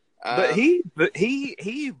 But he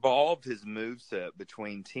evolved his moveset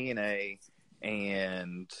between TNA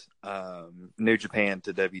and New Japan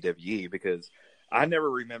to WWE because I never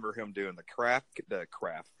remember him doing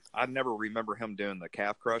I never remember him doing the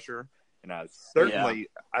calf crusher, and I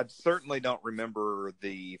certainly don't remember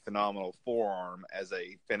the phenomenal forearm as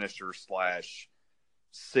a finisher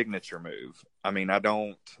 / signature move. I mean, I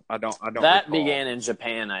don't. That recall. Began in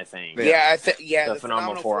Japan, I think. The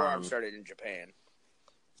phenomenal forearm started in Japan.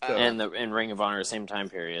 And in Ring of Honor, the same time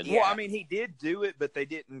period. Well, I mean, he did do it, but they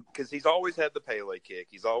didn't because he's always had the Pele kick.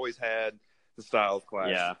 He's always had the Styles Clash.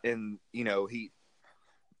 Yeah. And,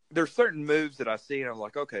 there's certain moves that I see, and I'm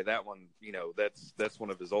like, okay, that one, that's one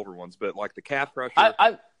of his older ones. But, like, the calf crusher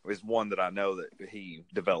is one that I know that he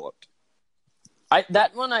developed.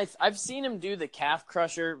 I've seen him do the calf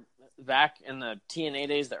crusher back in the TNA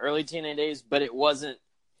days, the early TNA days, but it was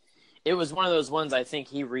one of those ones I think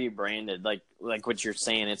he rebranded, like what you're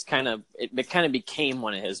saying. It kind of became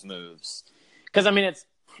one of his moves. Because I mean, it's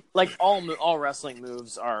like all wrestling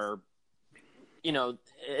moves are,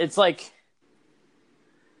 it's like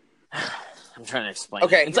I'm trying to explain.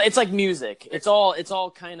 Okay, it's like music. It's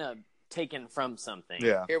all kind of taken from something.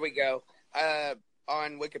 Yeah. Here we go.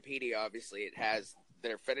 On Wikipedia, obviously, it has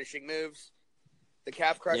their finishing moves. The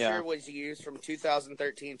calf crusher was used from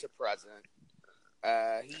 2013 to present.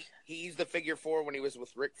 He used the figure 4 when he was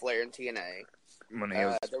with Ric Flair in TNA. When he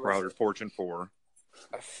was probably Fortune 4.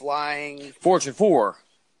 A flying Fortune 4.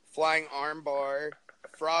 Flying arm bar.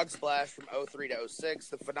 A frog splash from 03 to 06.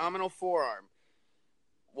 The phenomenal forearm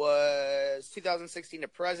was 2016 to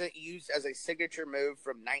present, used as a signature move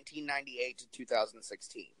from 1998 to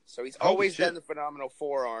 2016. So he's always done the phenomenal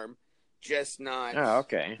forearm, just not. Oh,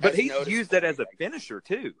 okay. But he's used that as a finisher,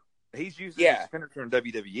 too. He's used it as a finisher in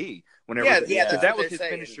WWE. That was his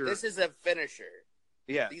finisher. This is a finisher.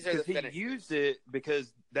 Yeah, these are the finishers. He used it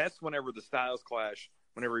because that's whenever the Styles Clash,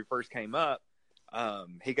 whenever he first came up,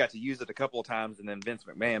 he got to use it a couple of times, and then Vince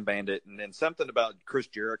McMahon banned it. And then something about Chris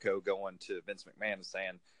Jericho going to Vince McMahon and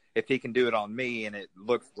saying, if he can do it on me and it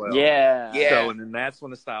looks well. Yeah. So, and then that's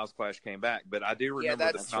when the Styles Clash came back. But I do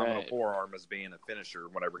remember the phenomenal forearm as being a finisher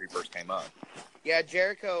whenever he first came up. Yeah,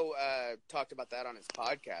 Jericho talked about that on his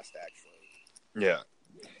podcast, actually. Yeah.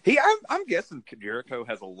 I'm guessing Jericho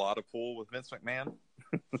has a lot of pull with Vince McMahon.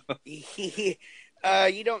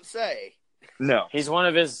 You don't say. No. He's one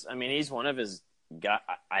of his guys.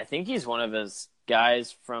 I think he's one of his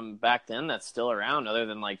guys from back then that's still around, other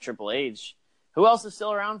than like Triple H. Who else is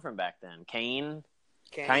still around from back then? Kane?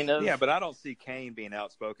 Kind of. Yeah, but I don't see Kane being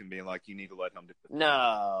outspoken, being like, you need to let him do it.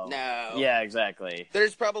 No. Yeah, exactly.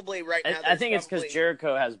 There's probably right now. I think it's because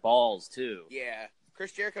Jericho has balls, too. Yeah.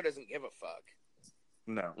 Chris Jericho doesn't give a fuck.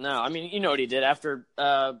 No. I mean, you know what he did after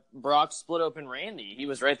Brock split open Randy. He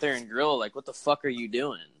was right there in Grill, like, what the fuck are you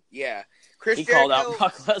doing? Yeah. He called out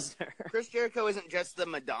Brock Lesnar. Chris Jericho isn't just the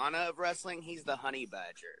Madonna of wrestling; he's the Honey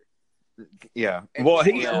Badger. Yeah. And Well,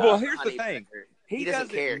 here's the thing. Badger. He doesn't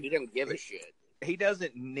care. He doesn't give a shit. He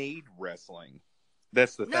doesn't need wrestling.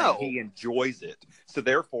 That's the thing. No. He enjoys it. So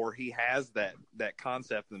therefore, he has that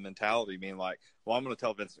concept and mentality, being like, "Well, I'm going to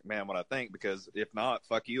tell Vince McMahon what I think, because if not,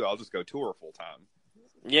 fuck you. I'll just go tour full time."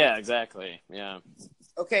 Yeah, exactly. Yeah.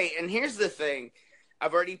 Okay, and here's the thing.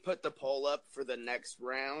 I've already put the poll up for the next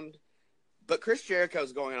round, but Chris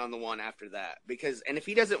Jericho's going on the one after that, and if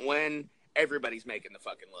he doesn't win, everybody's making the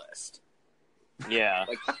fucking list. Yeah.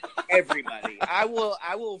 Like, everybody. I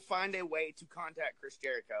will find a way to contact Chris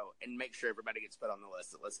Jericho and make sure everybody gets put on the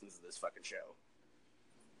list that listens to this fucking show.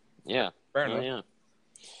 Yeah. Fair enough.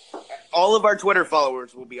 Yeah. All of our Twitter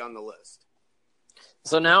followers will be on the list.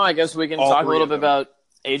 So now I guess we can talk a little bit about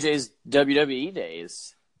AJ's WWE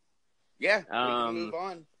days. Yeah, we can move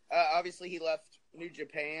on. Obviously, he left New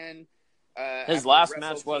Japan. His last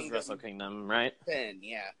match was Wrestle Kingdom, right? 10,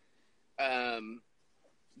 yeah.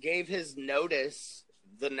 Gave his notice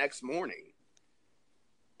the next morning.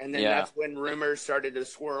 And then that's when rumors started to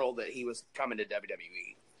swirl that he was coming to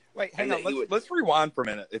WWE. Wait, hang on. Let's rewind for a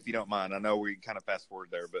minute, if you don't mind. I know we kind of fast forward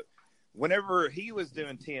there, but whenever he was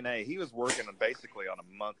doing TNA, he was working basically on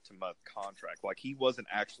a month-to-month contract. Like, he wasn't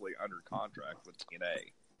actually under contract with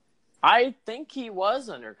TNA. I think he was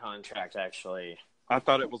under contract, actually. I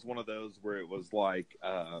thought it was one of those where it was like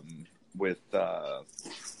with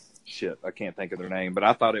shit, I can't think of their name, but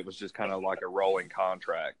I thought it was just kind of like a rolling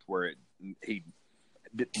contract where he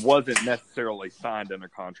wasn't necessarily signed under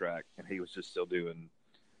contract and he was just still doing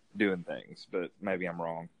things. But maybe I'm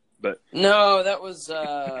wrong. But no, that was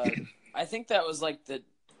I think that was like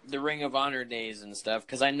the Ring of Honor days and stuff,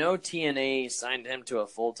 because I know TNA signed him to a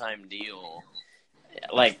full-time deal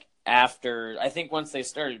like after, I think once they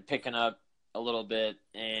started picking up a little bit,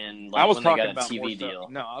 and like when they got a TV deal.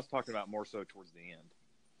 No, I was talking about more so towards the end.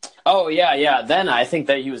 Oh yeah. Then I think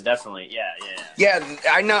that he was definitely Yeah,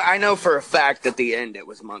 I know for a fact at the end it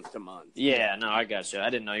was month to month. Yeah, no, I got you.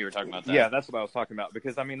 I didn't know you were talking about that. Yeah, that's what I was talking about,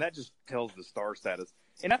 because I mean that just tells the star status.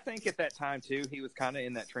 And I think at that time too, he was kind of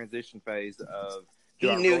in that transition phase of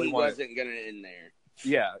he knew he wasn't going to end there.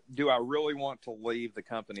 Yeah, do I really want to leave the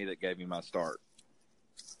company that gave me my start?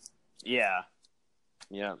 Yeah.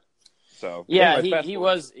 So yeah, anyway, he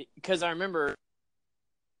was, because I remember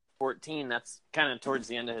 14. That's kind of towards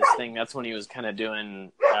the end of his thing. That's when he was kind of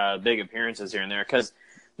doing big appearances here and there. Because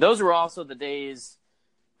those were also the days.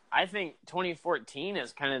 I think 2014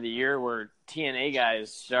 is kind of the year where TNA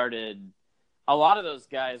guys started. A lot of those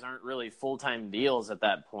guys aren't really full-time deals at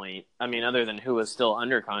that point. I mean, other than who was still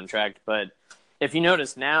under contract. But if you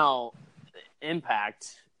notice now,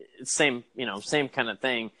 Impact, same kind of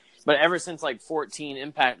thing. But ever since like 14,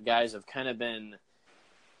 Impact guys have kind of been,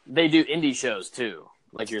 they do indie shows too,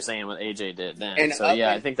 like you're saying what AJ did then. And so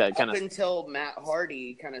I think that kind of until Matt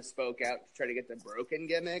Hardy kind of spoke out to try to get the Broken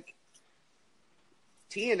gimmick,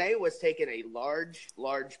 TNA was taking a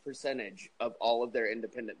large percentage of all of their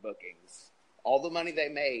independent bookings. All the money they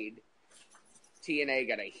made, TNA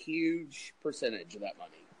got a huge percentage of that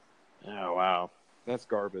money. Oh wow, that's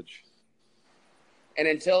garbage. And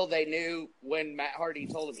until they knew, when Matt Hardy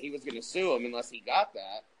told him he was going to sue him unless he got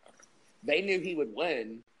that, they knew he would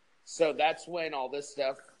win. So that's when all this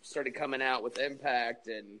stuff started coming out with Impact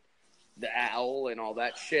and the Owl and all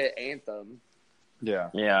that shit, Anthem.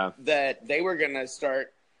 Yeah. That they were going to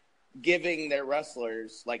start giving their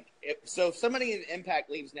wrestlers, like, if somebody in Impact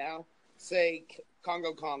leaves now, say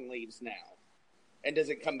Congo Kong leaves now and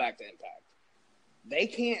doesn't come back to Impact, they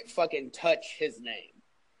can't fucking touch his name.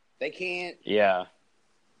 They can't. Yeah.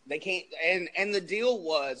 They can't, and the deal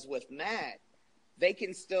was with Matt, they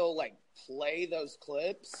can still like play those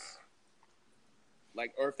clips,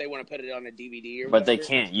 like, or if they want to put it on a DVD or but whatever. They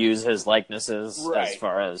can't use his likenesses as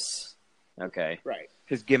far as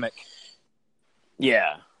his gimmick.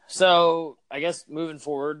 Yeah. So I guess moving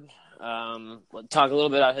forward, let's talk a little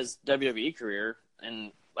bit about his WWE career.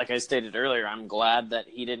 And like I stated earlier, I'm glad that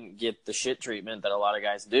he didn't get the shit treatment that a lot of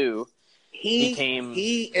guys do.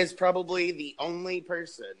 He is probably the only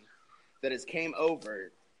person that has came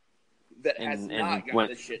over that has not got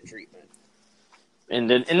the shit treatment. And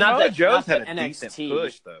not that Joe's had a NXT. Decent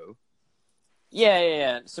push though.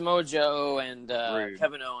 Yeah. Samoa Joe and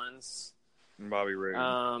Kevin Owens. And Bobby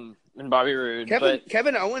Roode.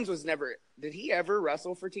 Kevin Owens was never. Did he ever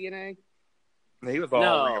wrestle for TNA? He was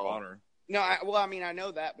all Ring of Honor. No, I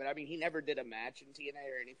know that, but I mean, he never did a match in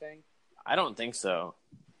TNA or anything. I don't think so.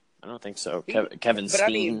 Kevin Steen. I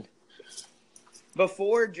mean,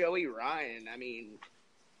 before Joey Ryan, I mean,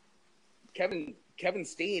 Kevin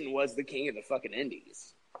Steen was the king of the fucking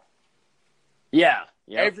indies. Yeah.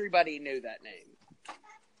 Yep. Everybody knew that name.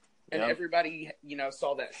 And everybody,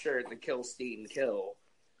 saw that shirt, the Kill Steen Kill.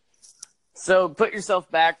 So put yourself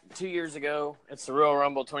back 2 years ago. It's the Royal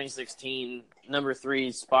Rumble 2016. Number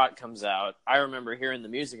 3 spot comes out. I remember hearing the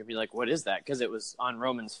music and be like, what is that? Because it was on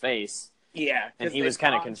Roman's face. Yeah. And he was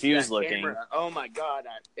kind of confused looking. Camera. Oh, my God.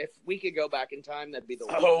 If we could go back in time, that'd be the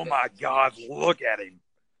one. Oh, my God. Look at him.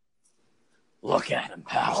 Look at him,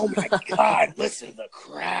 pal. Oh, my God. Listen to the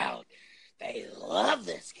crowd. They love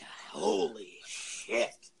this guy. Holy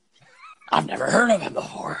shit. I've never heard of him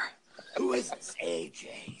before. Who is this?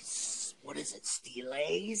 AJ? What is it,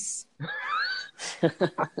 Steelays?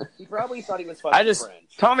 He probably thought he was fucking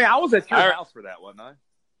French. Tommy, I was at your house for that, wasn't I?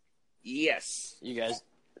 Yes. You guys.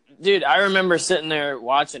 Dude, I remember sitting there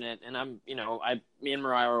watching it, and me and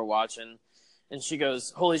Mariah were watching, and she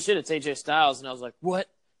goes, holy shit, it's AJ Styles. And I was like, what?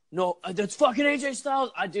 No, that's fucking AJ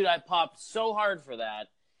Styles. I popped so hard for that.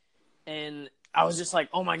 And I was just like,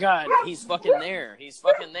 oh, my God, he's fucking there. He's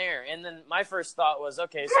fucking there. And then my first thought was,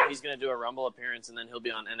 okay, so he's going to do a Rumble appearance, and then he'll be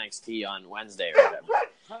on NXT on Wednesday or whatever.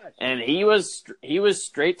 And he was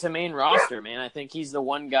straight to main roster, man. I think he's the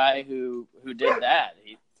one guy who did that.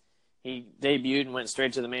 He debuted and went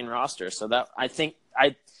straight to the main roster. So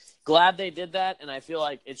I'm glad they did that, and I feel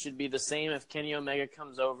like it should be the same if Kenny Omega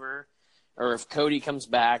comes over or if Cody comes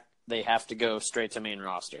back. They have to go straight to main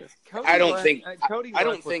roster. I don't think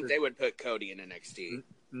they would put Cody in NXT.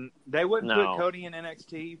 They wouldn't put Cody in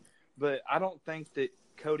NXT, but I don't think that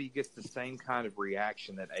Cody gets the same kind of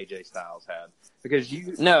reaction that AJ Styles had because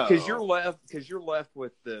you're left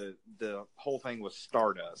with the whole thing with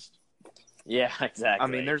Stardust. Yeah, exactly. I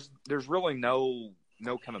mean, there's really no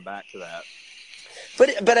coming back to that.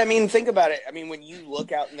 But I mean, think about it. I mean, when you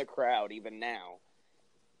look out in the crowd, even now,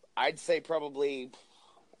 I'd say probably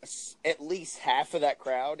at least half of that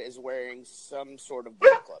crowd is wearing some sort of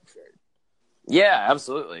Bullet Club shirt. Yeah,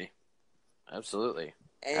 absolutely. And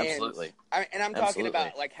I'm talking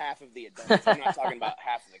about like half of the adults. I'm not talking about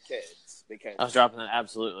half of the kids because I was dropping that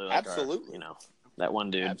absolutely. That one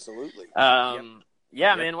dude. Absolutely.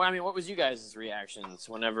 Yeah, man. Well, I mean, what was you guys' reactions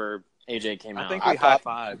whenever AJ came out? I think we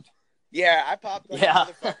high-fived. Yeah, I popped like a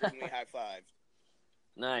motherfucker when we high-fived.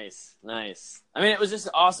 Nice. I mean, it was just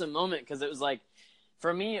an awesome moment because it was like,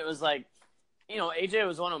 for me, it was like, AJ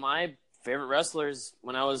was one of my favorite wrestlers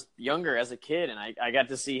when I was younger as a kid, and I got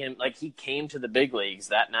to see him, like, he came to the big leagues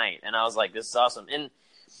that night, and I was like, this is awesome. And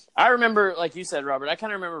I remember, like you said, Robert, I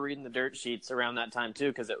kind of remember reading the dirt sheets around that time, too,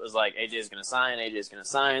 because it was like, AJ's going to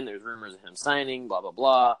sign, there's rumors of him signing, blah, blah,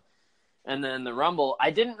 blah. And then the Rumble, I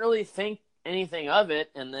didn't really think anything of it,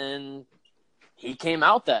 and then he came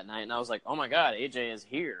out that night, and I was like, oh, my God, AJ is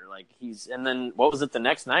here. And then, what was it, the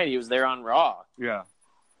next night? He was there on Raw. Yeah.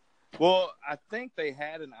 Well, I think they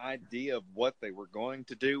had an idea of what they were going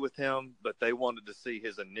to do with him, but they wanted to see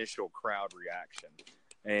his initial crowd reaction.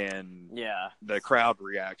 And the crowd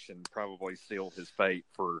reaction probably sealed his fate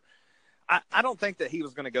for – I don't think that he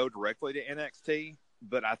was going to go directly to NXT,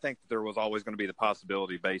 but I think there was always going to be the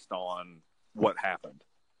possibility based on what happened.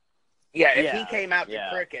 Yeah, if he came out to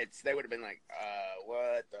crickets, they would have been like,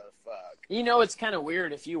 what the fuck? It's kind of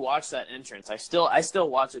weird if you watch that entrance. I still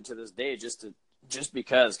watch it to this day just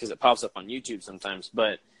because it pops up on YouTube sometimes.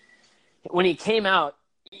 But when he came out,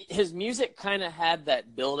 his music kind of had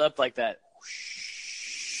that build up, like that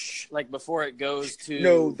whoosh, like before it goes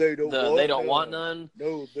to they don't want none.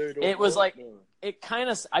 No, they don't. It was want like none. It kind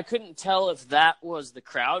of, I couldn't tell if that was the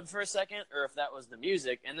crowd for a second or if that was the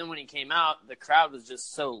music. And then when he came out, the crowd was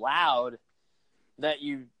just so loud that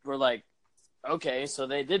you were like, okay, so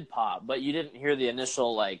they did pop, but you didn't hear the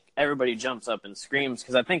initial, like, everybody jumps up and screams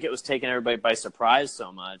because I think it was taking everybody by surprise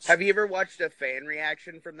so much. Have you ever watched a fan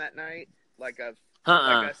reaction from that night? Like a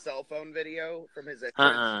cell phone video from his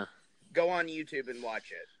entrance? Go on YouTube and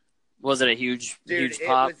watch it. Was it a huge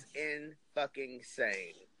pop? It was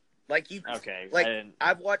insane. Like okay, like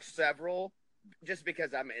I've watched several just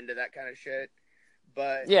because I'm into that kind of shit.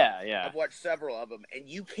 But yeah, I've watched several of them, and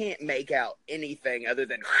you can't make out anything other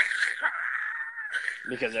than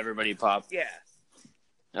because everybody popped. Yeah.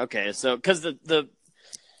 Okay, so because the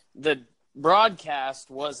broadcast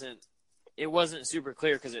wasn't super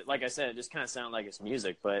clear because it, like I said, it just kind of sounded like it's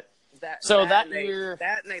music. But that year,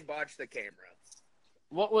 and they botched the camera.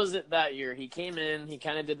 What was it that year? He came in, he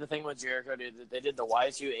kind of did the thing with Jericho. They did the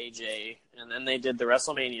Y2 AJ, and then they did the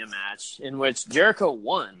WrestleMania match in which Jericho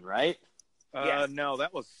won, right? No,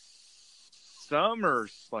 that was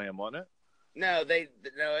SummerSlam, wasn't it? No,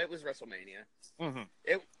 it was WrestleMania. Mm-hmm.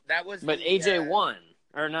 But AJ won,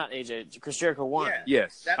 or not AJ? Chris Jericho won. Yeah,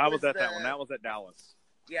 yes, I was at that one. That was at Dallas.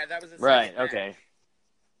 Yeah, that was right. Okay.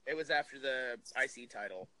 It was after the IC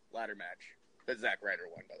title ladder match. But Zack Ryder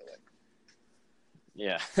won, by the way.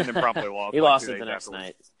 Yeah. And then promptly lost. He lost it the next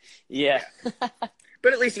night. Yeah.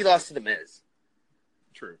 But at least he lost to The Miz.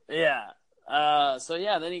 True. Yeah.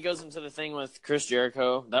 Then he goes into the thing with Chris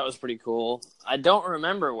Jericho. That was pretty cool. I don't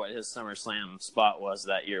remember what his SummerSlam spot was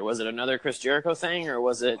that year. Was it another Chris Jericho thing, or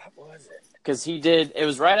was it? What was it? Because it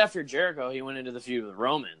was right after Jericho, he went into the feud with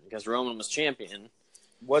Roman, because Roman was champion.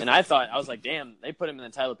 And I was like, damn, they put him in the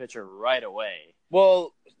title picture right away.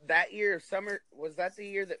 Well, that year, was that the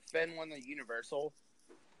year that Finn won the Universal?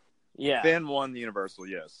 Yeah. Finn won the Universal,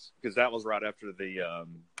 yes. Because that was right after the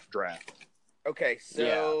draft. Okay,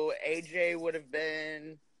 so AJ would have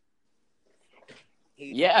been.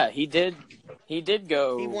 He did. He did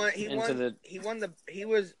go. Was he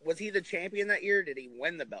the champion that year? Or did he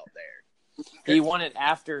win the belt there? He won it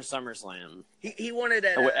after SummerSlam. He won it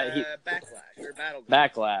at Backlash or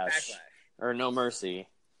Battleground. Backlash or No Mercy.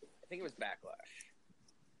 I think it was Backlash.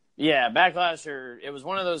 Yeah, Backlash, or it was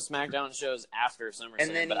one of those SmackDown shows after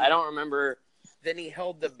SummerSlam, but I don't remember. Then he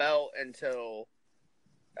held the belt until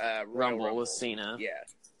Rumble with Cena. Yeah.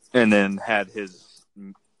 And then had his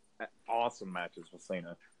awesome matches with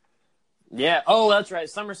Cena. Yeah. Oh, that's right.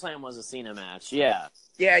 SummerSlam was a Cena match. Yeah.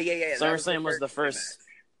 Yeah. SummerSlam was the first. Match.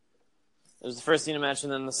 It was the first Cena match,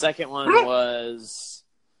 and then the second one was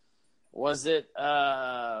it?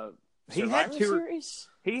 Series?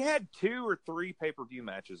 He had 2 or 3 pay-per-view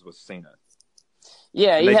matches with Cena.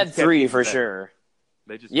 Yeah, he had 3 for sure.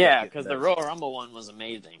 Because the Royal Rumble one was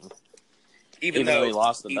amazing. Even though he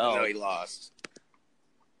lost the belt. Even though he lost.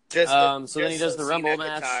 Then he does the Rumble Cena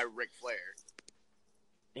match. tie Ric Flair.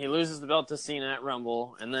 He loses the belt to Cena at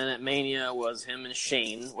Rumble, and then at Mania was him and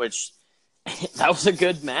Shane, which that was a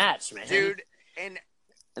good match, man. Dude, and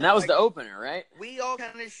that was the opener, right? We all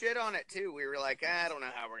kind of shit on it, too. We were like, I don't know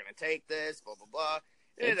how we're going to take this, blah, blah, blah.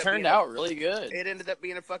 It turned out really good. It ended up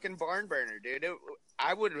being a fucking barn burner, dude.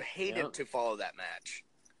 I would have hated to follow that match.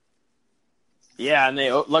 Yeah, and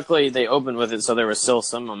luckily they opened with it, so there was still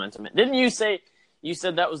some momentum. Didn't you say you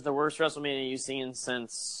said that was the worst WrestleMania you've seen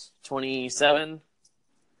since 27?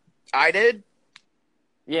 I did.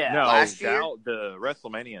 Yeah, no, last year the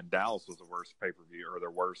WrestleMania in Dallas was the worst pay-per-view or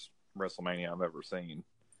the worst WrestleMania I've ever seen.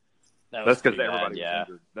 That's because everybody was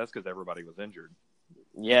injured. That's because everybody was injured.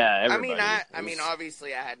 Yeah, I mean,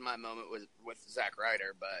 obviously, I had my moment with Zack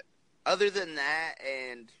Ryder, but other than that,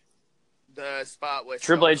 and the spot with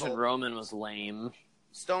Triple H and Roman was lame.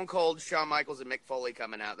 Stone Cold, Shawn Michaels, and Mick Foley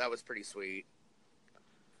coming out, that was pretty sweet.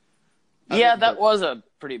 Yeah, that was a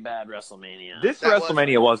pretty bad WrestleMania. This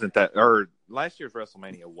WrestleMania wasn't that, or last year's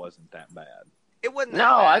WrestleMania wasn't that bad. It wasn't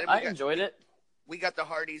that bad. I enjoyed it. We got the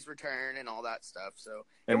Hardys return and all that stuff, so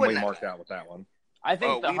and we marked out with that one. I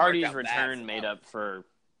think the Hardys return made up for.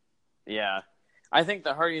 Yeah, I think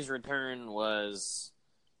the Hardys return was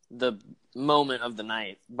the moment of the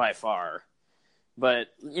night by far. But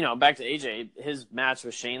back to AJ, his match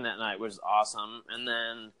with Shane that night was awesome, and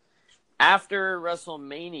then after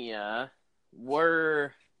WrestleMania,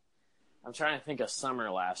 I'm trying to think of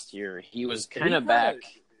Summer last year. He was kind of back.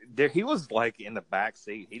 He was like in the back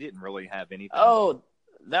seat. He didn't really have anything. Oh,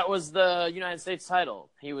 that was the United States title.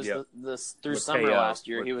 He was through with Summer last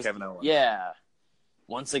year. He was Kevin Owens. Yeah.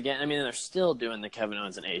 Once again, I mean, they're still doing the Kevin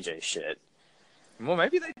Owens and AJ shit. Well,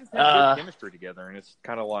 maybe they just have good chemistry together, and it's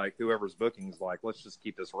kind of like whoever's booking is like, let's just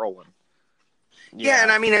keep this rolling. Yeah,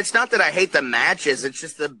 and I mean, it's not that I hate the matches. It's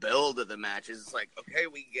just the build of the matches. It's like, okay,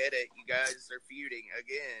 we get it. You guys are feuding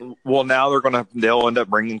again. Well, now they'll end up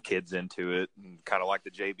bringing kids into it, and kind of like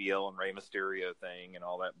the JBL and Rey Mysterio thing and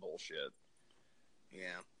all that bullshit.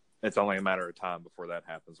 Yeah. It's only a matter of time before that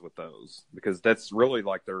happens with those, because that's really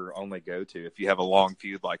like their only go-to. If you have a long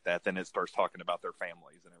feud like that, then it starts talking about their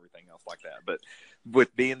families and everything else like that. But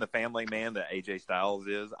with being the family man that AJ Styles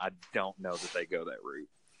is, I don't know that they go that route.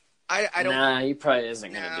 I don't. Nah, he probably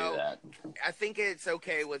isn't going to do that. I think it's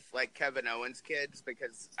okay with like Kevin Owens' kids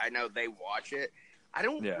because I know they watch it. I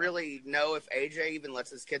don't really know if AJ even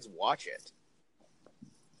lets his kids watch it.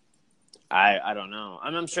 I don't know.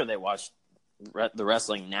 I'm sure they watch the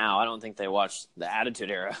wrestling now. I don't think they watch the Attitude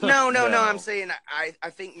Era. No. I'm saying I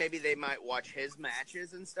think maybe they might watch his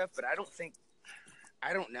matches and stuff, but I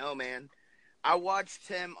don't know, man. I watched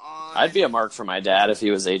him on. I'd be a mark for my dad if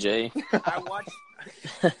he was AJ.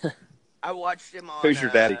 I watched him on. Who's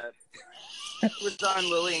your daddy? It was on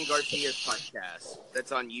Lillian Garcia's podcast.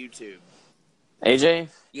 That's on YouTube. AJ?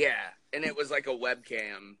 Yeah, and it was like a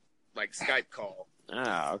webcam, like Skype call.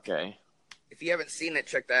 Ah, okay. If you haven't seen it,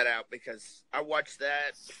 check that out because I watched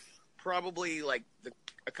that probably like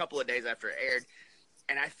a couple of days after it aired,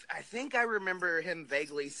 and I think I remember him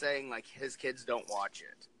vaguely saying like his kids don't watch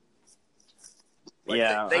it.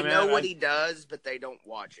 Like they know what he does, but they don't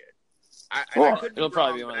watch it. It'll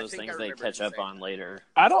probably be one of those things they catch up on later.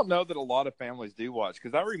 I don't know that a lot of families do watch,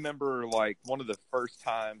 because I remember like one of the first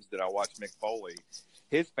times that I watched Mick Foley,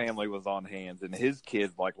 his family was on hands, and his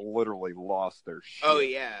kids like literally lost their shit. Oh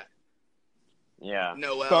yeah.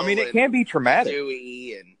 Noel. So I mean, it can be traumatic.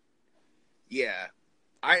 Dewey and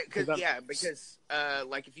because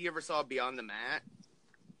like if you ever saw Beyond the Mat.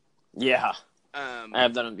 Yeah. I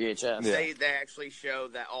have that on VHS. They actually show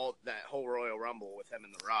that whole Royal Rumble with him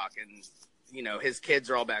and The Rock, and you know his kids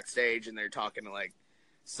are all backstage and they're talking to like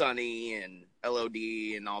Sonny and LOD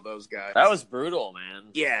and all those guys. That was brutal,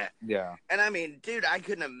 man. Yeah. Yeah. And I mean, dude, I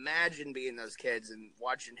couldn't imagine being those kids and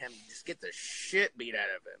watching him just get the shit beat out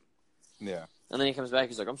of him. Yeah. And then he comes back,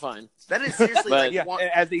 he's like, I'm fine. That is seriously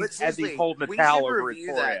as he's holding the towel over his forehead. We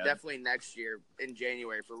should review that definitely next year in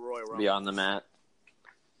January for Royal Rumble. Beyond the Mat.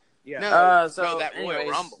 Yeah. No, that Royal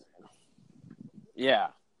Rumble. Yeah.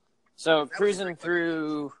 So cruising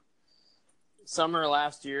through summer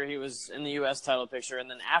last year, he was in the U.S. title picture, and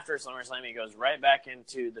then after SummerSlam, he goes right back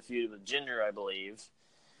into the feud with Jinder, I believe,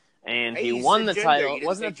 and he won the title.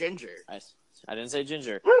 Wasn't it Ginger? I didn't say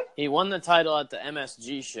Ginger. He won the title at the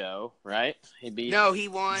MSG show, right? He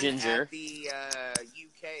won Ginger at the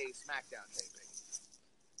UK SmackDown taping.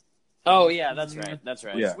 Oh, yeah, that's right. That's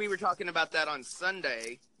right. Yeah. We were talking about that on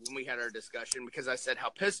Sunday when we had our discussion, because I said how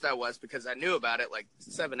pissed I was because I knew about it like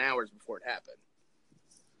 7 hours before it happened.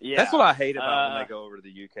 Yeah. That's what I hate about when they go over to the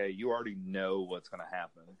UK. You already know what's going to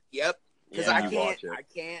happen. Yep. Because I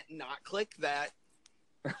can't not click that.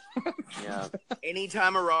 Yeah.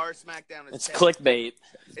 Anytime a Raw or SmackDown is clickbait.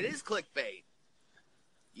 It is clickbait.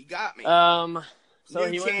 You got me. So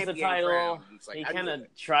he wins the title. Like, he kind of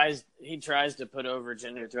tries to put over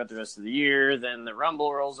Jinder throughout the rest of the year. Then the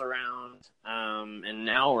Rumble rolls around, and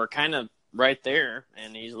now we're kind of right there.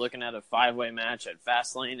 And he's looking at a 5-way match at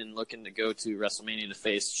Fastlane and looking to go to WrestleMania to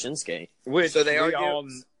face Shinsuke. So they are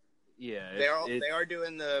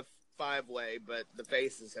doing the 5-way, but the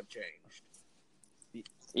faces have changed.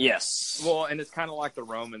 Yes. Well, and it's kind of like the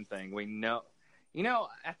Roman thing. We know. You know,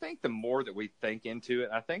 I think the more that we think into it,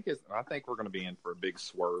 I think we're going to be in for a big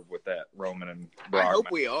swerve with that Roman and Brock. I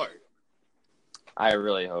hope we are. I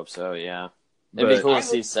really hope so. Yeah, it'd be cool to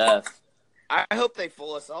see Seth. I hope they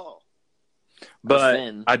fool us all.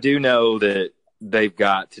 But I do know that they've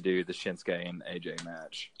got to do the Shinsuke and AJ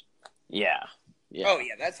match. Yeah. Oh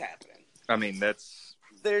yeah, that's happening. I mean,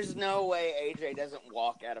 There's no way AJ doesn't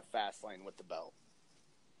walk out of Fastlane with the belt.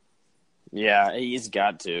 Yeah, he's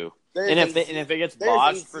got to. If it gets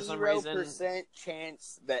botched for some reason, 0%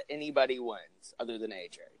 chance that anybody wins other than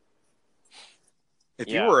AJ. If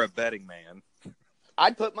you were a betting man,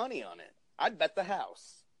 I'd put money on it. I'd bet the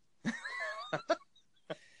house.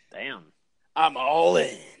 Damn, I'm all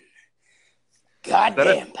in.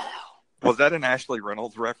 Goddamn, pal. Was that an Ashley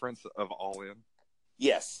Reynolds reference of All In?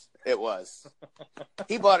 Yes, it was.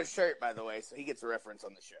 He bought a shirt, by the way, so he gets a reference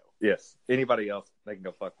on the show. Yes. Anybody else, they can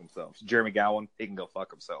go fuck themselves. Jeremy Gowan, he can go fuck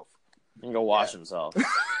himself. He can go wash himself.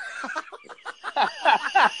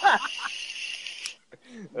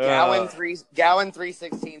 Gowan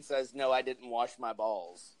 316 says, "No, I didn't wash my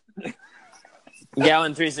balls."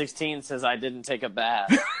 Gowan 316 says, "I didn't take a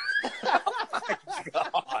bath." Oh my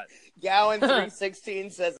God. Gowan 316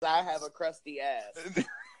 says, "I have a crusty ass."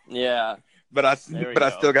 Yeah. But I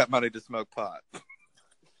still got money to smoke pot.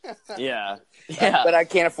 Yeah. But I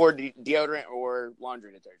can't afford deodorant or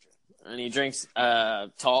laundry detergent. And he drinks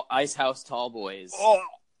Ice House Tall Boys. Oh.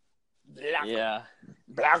 Yeah.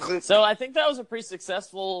 So I think that was a pretty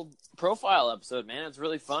successful profile episode, man. It's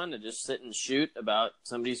really fun to just sit and shoot about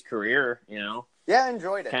somebody's career, you know. Yeah, I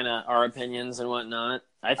enjoyed it. Kind of our opinions and whatnot.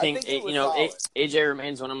 I think AJ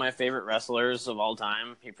remains one of my favorite wrestlers of all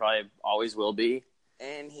time. He probably always will be.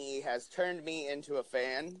 And he has turned me into a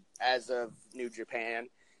fan as of New Japan.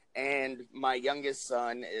 And my youngest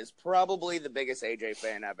son is probably the biggest AJ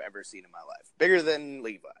fan I've ever seen in my life. Bigger than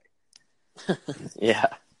Levi. Yeah.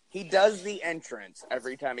 He does the entrance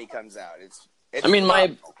every time he comes out. It's I mean,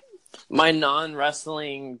 my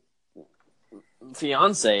non-wrestling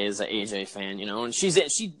fiance is an AJ fan, you know, and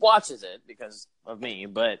she watches it because of me,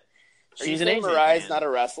 but she's an AJ Mariah's fan. Not a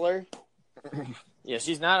wrestler? Yeah,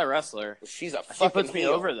 she's not a wrestler. She's a fucking She puts me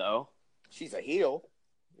heel. over, though. She's a heel.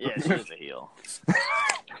 Yeah, she's a heel.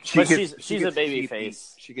 She's a baby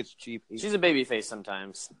face. She gets cheap heat. She's a baby face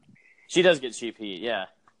sometimes. She does get cheap heat, yeah.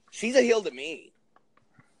 She's a heel to me.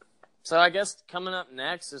 So I guess coming up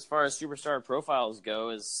next, as far as superstar profiles go,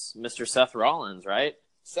 is Mr. Seth Rollins, right?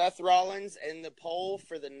 Seth Rollins in the poll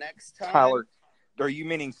for the next time. Tyler, are you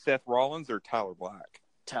meaning Seth Rollins or Tyler Black?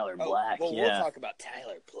 Tyler Black. Well, yeah. we'll talk about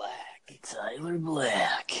Tyler Black. Tyler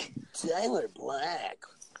Black. Tyler Black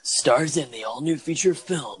Stars in the all-new feature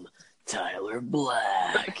film, Tyler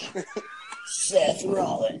Black. Seth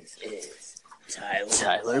Rollins is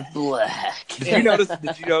Tyler Black. Did you notice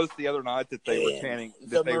the other night that they were chanting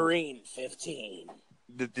Marine 15?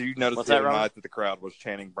 Did you notice What's the that, other Ron? night that the crowd was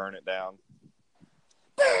chanting "Burn It Down"?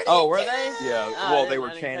 Oh, were they? Yeah. Oh, Well, I they were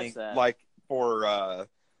didn't chanting catch that. like for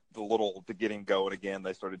to get him going again.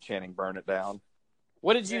 They started chanting "Burn It Down."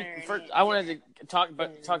 What did you? First, I wanted to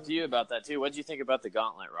talk to you about that too. What did you think about the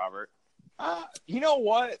Gauntlet, Robert? You know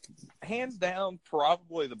what? Hands down,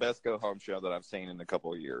 probably the best go home show that I've seen in a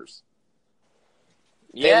couple of years.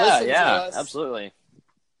 Yeah, to us. absolutely.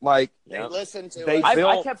 Like They listened to they us.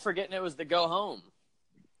 I kept forgetting it was the Go Home.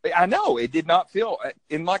 I know it did not feel,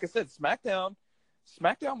 and like I said, SmackDown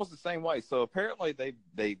was the same way. So apparently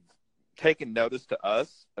they've taken notice to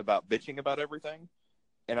us about bitching about everything,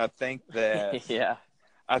 and I think that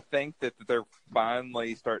I think that they're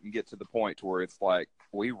finally starting to get to the point to where it's like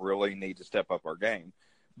we really need to step up our game.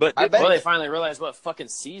 But they finally realized what fucking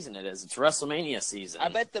season it is. It's WrestleMania season. I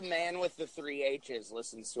bet the man with the 3 H's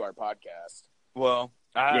listens to our podcast. Well,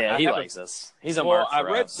 he likes us. He's a mark for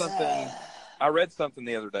us. I read something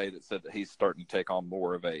the other day that said that he's starting to take on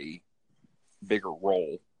more of a bigger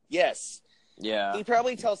role. Yes. Yeah. He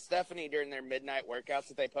probably tells Stephanie during their midnight workouts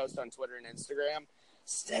that they post on Twitter and Instagram,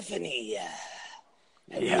 Stephanie,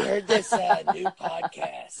 have you heard this new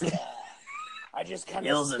podcast? I just kind of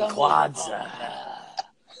Heels and Quads.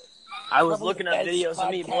 I was looking at videos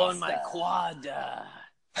of me blowing my quad.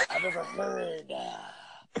 I've ever heard.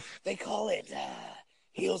 They call it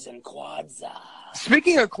Heels and Quads.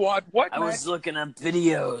 Speaking of quad, I was looking at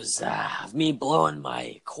videos of me blowing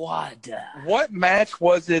my quad. What match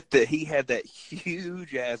was it that he had that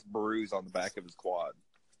huge ass bruise on the back of his quad?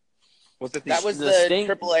 Was it that was the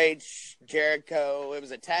Triple H Jericho? It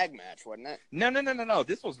was a tag match, wasn't it? No.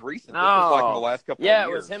 This was recent. This was like in the last couple of years. Yeah,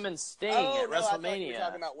 it was him and Sting at WrestleMania. I thought you were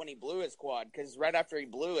talking about when he blew his quad, because right after he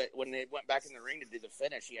blew it, when they went back in the ring to do the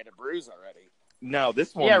finish, he had a bruise already. No,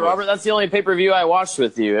 this one. Yeah, Robert, that's the only pay-per-view I watched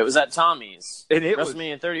with you. It was at Tommy's. And it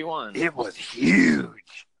WrestleMania 31. It was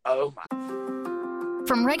huge. Oh my.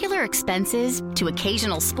 From regular expenses to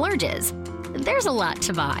occasional splurges, there's a lot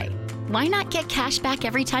to buy. Why not get cash back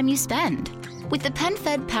every time you spend? With the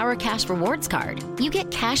PenFed Power Cash Rewards Card, you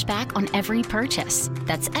get cash back on every purchase.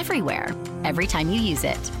 That's everywhere, every time you use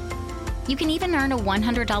it. You can even earn a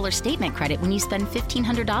 $100 statement credit when you spend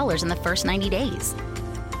 $1,500 in the first 90 days.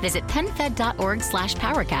 Visit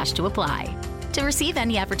PenFed.org/PowerCash to apply. To receive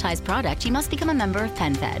any advertised product, you must become a member of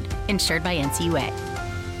PenFed, insured by NCUA.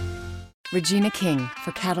 Regina King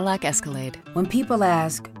for Cadillac Escalade. When people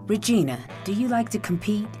ask, Regina, do you like to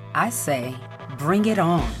compete? I say, bring it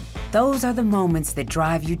on. Those are the moments that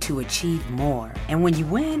drive you to achieve more. And when you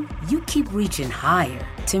win, you keep reaching higher.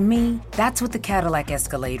 To me, that's what the Cadillac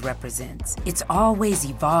Escalade represents. It's always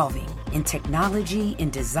evolving in technology,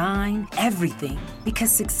 in design, everything. Because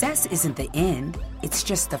success isn't the end, it's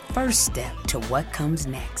just the first step to what comes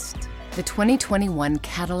next. The 2021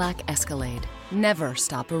 Cadillac Escalade. Never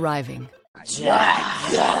stop arriving.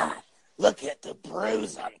 Jack, look at the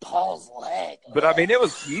bruise on Paul's leg. But I mean, it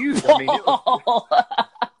was huge. I mean, it was.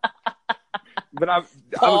 But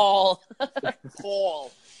Paul.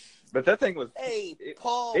 But that thing was. Hey,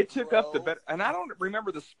 Paul. It took up the better, and I don't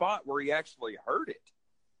remember the spot where he actually hurt it.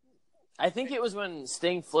 I think it was when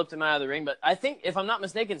Sting flipped him out of the ring, but I think, if I'm not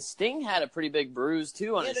mistaken, Sting had a pretty big bruise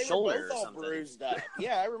too on his shoulder or something. Bruised up.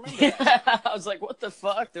 Yeah, I remember that. I was like, what the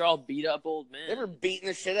fuck? They're all beat up old men. They were beating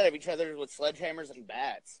the shit out of each other with sledgehammers and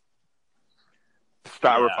bats.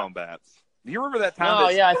 Styrofoam bats. Do you remember that time?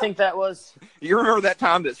 I think that was. You remember that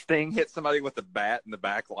time that Sting hit somebody with a bat and the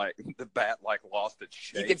bat lost its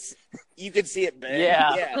shape? You could see it bend.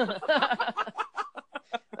 Yeah.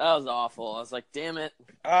 That was awful. I was like, damn it.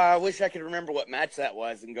 I wish I could remember what match that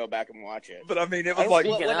was and go back and watch it. But I mean, it was like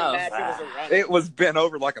it was bent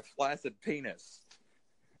over like a flaccid penis.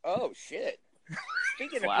 Oh shit!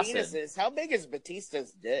 Speaking of penises, how big is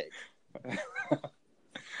Batista's dick?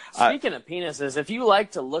 Speaking of penises, if you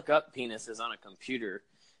like to look up penises on a computer,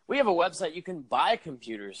 we have a website you can buy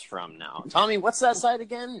computers from now. Tommy, what's that site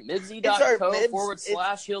again?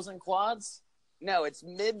 Mibsy.co/heels and quads? No, it's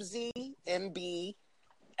Mibsy, MBS.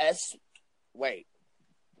 Wait.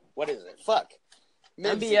 What is it? Fuck.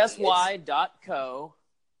 MBSY.co.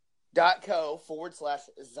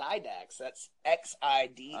 .co/Zydax. That's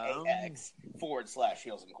XIDAX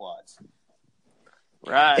 /heels and quads.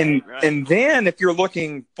 Right. And then if you're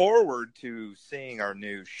looking forward to seeing our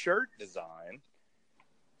new shirt design,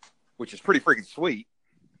 which is pretty freaking sweet.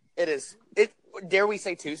 It is. Dare we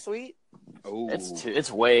say too sweet? Oh,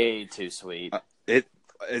 it's way too sweet. It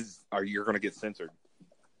is. You're going to get censored.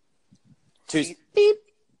 Too beep.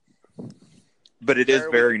 But it is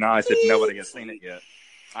very nice if nobody has seen it yet.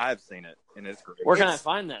 I've seen it, and it's great. Where can I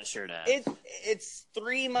find that shirt at? It's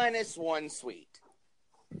 3 minus 1 sweet.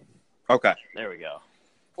 Okay. There we go.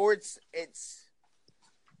 Or it's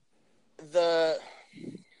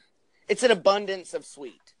an abundance of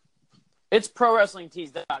sweet. It's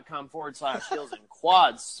ProWrestlingTees.com/heels and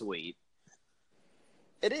quads sweet.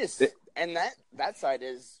 It is. And that side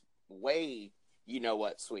is way,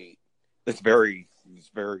 sweet. It's very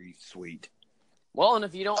sweet. Well, and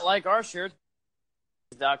if you don't like our shirt,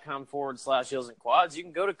 .com/heels and quads, you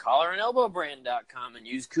can go to collarandelbowbrand.com and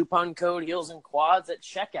use coupon code heels and quads at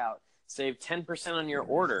checkout. Save 10% on your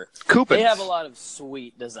order. Coupons. They have a lot of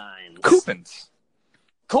sweet designs. Coupons.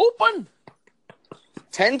 Coupon.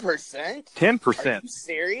 10%? 10%. Are you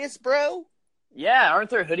serious, bro? Yeah, aren't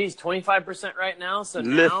there hoodies 25% right now? So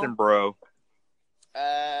listen, bro.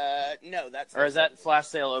 No, that's. Or is that flash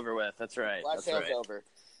sale over with? That's right. Flash sale's over.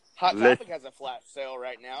 Hot Topic has a flash sale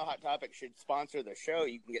right now. Hot Topic should sponsor the show.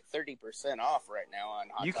 You can get 30% off right now on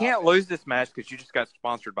Hot Topic. You can't lose this match because you just got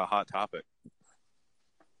sponsored by Hot Topic.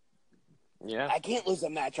 Yeah. I can't lose a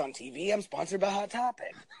match on TV. I'm sponsored by Hot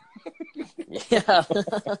Topic. Yeah.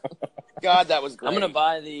 God, that was great. I'm gonna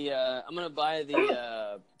buy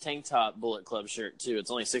the tank top Bullet Club shirt too.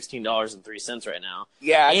 It's only $16.03 right now.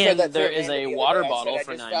 Yeah, I and said that there is a water bottle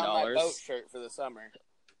for $9. My boat shirt for the summer.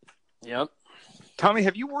 Yep. Tommy,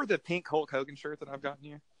 have you wore the pink Hulk Hogan shirt that I've gotten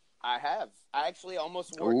you? I have. I actually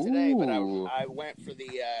almost wore it today, but I went for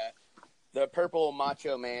the purple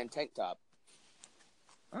Macho Man tank top.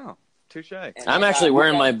 Oh, touche. I'm actually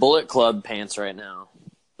wearing my Bullet Club pants right now.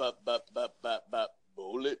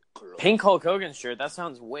 Bullet Club. Pink Hulk Hogan shirt. That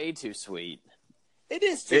sounds way too sweet. It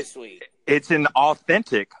is too sweet. It's an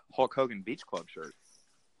authentic Hulk Hogan Beach Club shirt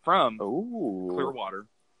from Clearwater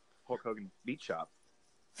Hulk Hogan Beach Shop.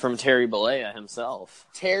 From Terry Bollea himself.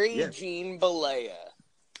 Gene Bollea.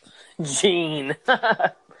 Gene.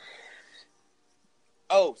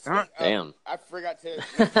 Oh, damn! I forgot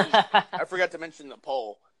to mention the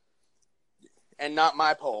poll, and not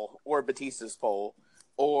my poll or Batista's poll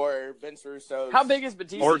or Vince Russo's. How big is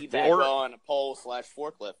Batista? on a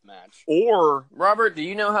pole/forklift match? Or Robert, do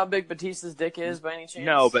you know how big Batista's dick is by any chance?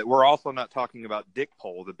 No, but we're also not talking about Dick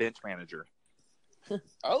Pole, the bench manager.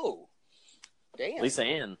 Oh, damn! Lisa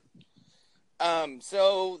Ann.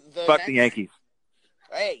 So fuck the Yankees.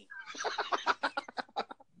 Hey.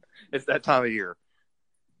 It's that time of year.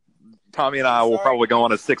 Tommy and I will probably go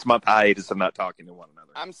on a 6-month hiatus of not talking to one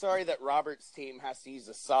another. I'm sorry that Robert's team has to use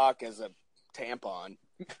a sock as a tampon.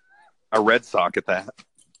 A red sock at that.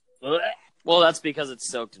 Well, that's because it's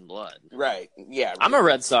soaked in blood. Right. Yeah. I'm a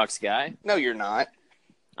Red Sox guy. No, you're not.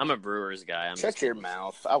 I'm a Brewers guy. Shut your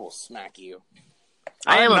mouth. I will smack you.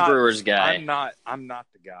 I am a Brewers guy. I'm not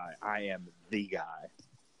the guy. I am the guy.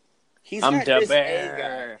 I'm the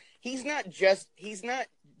bear. He's not just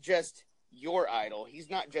your idol. He's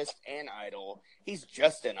not just an idol. He's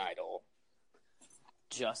just an idol.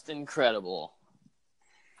 Just incredible.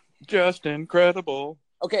 Just incredible.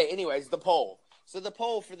 Okay, anyways, the poll. So the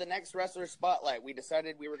poll for the next Wrestler Spotlight, we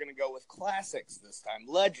decided we were going to go with classics this time.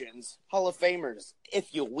 Legends, Hall of Famers,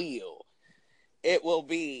 if you will. It will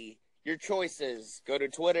be your choices. Go to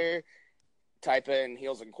Twitter, type in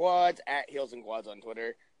Heels and Quads, at Heels and Quads on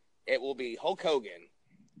Twitter. It will be Hulk Hogan,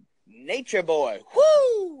 Nature Boy,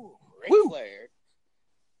 woo, Ric Flair,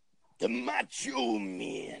 the Macho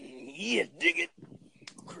Man, yeah, dig it,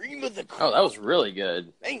 cream of the crop. Oh, that was really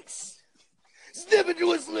good. Thanks. Step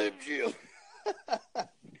into a Slim Jim.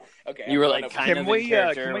 Okay, you were like kind of in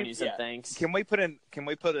character when you said thanks. Can we put a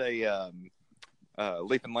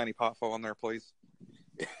Leaping Lanny Poffo on there, please?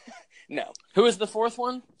 No. Who is the fourth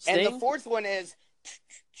one? Sting? And the fourth one is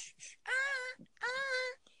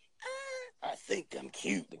I think I'm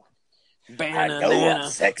cute. I know I'm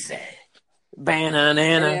sexy.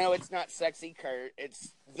 Banana. No, it's not sexy, Kurt.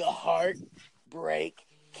 It's the Heartbreak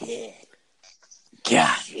Kid.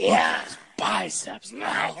 God, yeah. Biceps,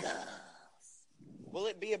 Michael. Will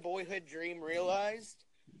it be a boyhood dream realized?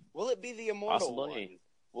 Will it be the immortal one?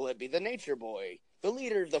 Will it be the Nature Boy, the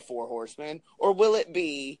leader of the Four Horsemen? Or will it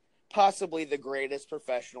be possibly the greatest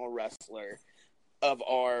professional wrestler of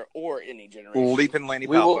our or any generation? Leaping Lanny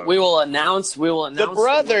Poffo. We will announce the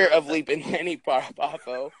brother of Leaping Lanny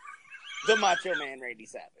Poffo, the Macho Man Randy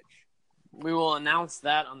Savage. We will announce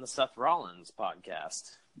that on the Seth Rollins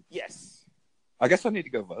podcast. Yes. I guess I need to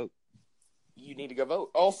go vote. You need to go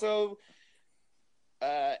vote. Also,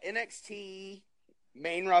 NXT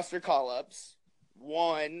main roster call-ups.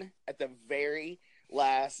 won at the very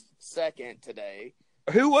last second today.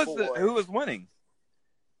 Who was winning?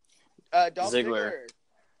 Dolph Ziggler.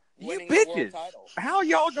 You bitches! How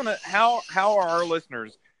are our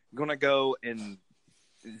listeners gonna go and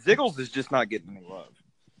Ziggles is just not getting any love?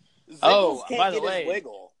 Ziggles can't by the get way, his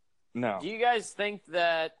wiggle. No. Do you guys think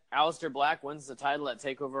that Aleister Black wins the title at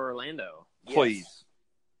TakeOver Orlando? Please.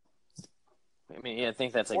 Yes. I mean, I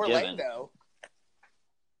think that's a Orlando. given.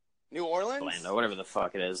 New Orleans? Orlando, whatever the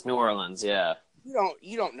fuck it is. New Orleans, yeah.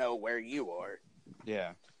 You don't know where you are.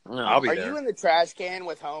 Yeah. No. I'll be Are there. you in the trash can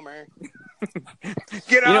with Homer? Get out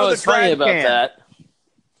You know of what's the trash funny about can. that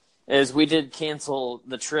is we did cancel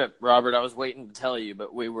the trip, Robert. I was waiting to tell you,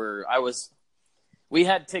 but we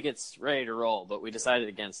had tickets ready to roll, but we decided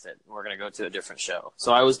against it. We're going to go to a different show.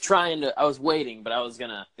 So I was waiting, but I was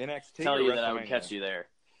going to tell you that I would catch you there.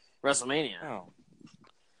 WrestleMania. Oh.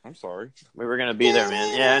 I'm sorry. We were going to be there,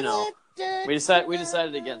 man. Yeah, I know. We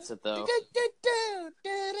decided against it, though.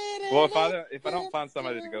 Well, if I don't find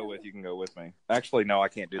somebody to go with, you can go with me. Actually, no, I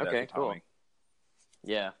can't do that. Okay, to Tommy. cool.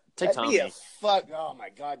 Yeah, take Tommy. Oh my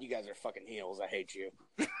God, you guys are fucking heels. I hate you.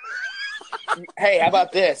 Hey, how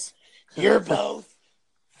about this? You're both.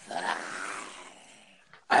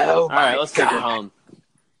 All right, let's take her home.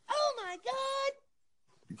 Oh my God.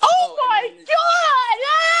 Oh my God!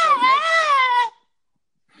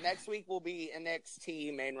 Next week will be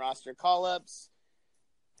NXT main roster call-ups.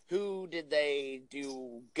 Who did they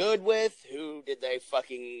do good with? Who did they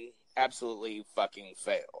absolutely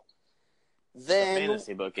fail? Then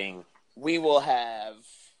Fantasy booking. We will have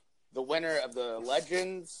the winner of the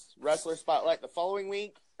Legends Wrestler Spotlight the following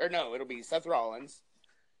week. Or no, it'll be Seth Rollins.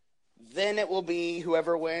 Then it will be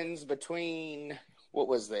whoever wins between, what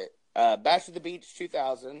was it? Bash at the Beach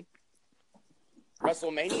 2000,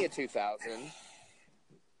 WrestleMania 2000,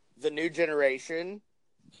 The New Generation,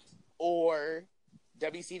 or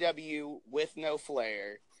WCW with no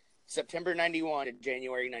flair, September 91 to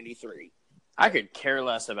January 93. I could care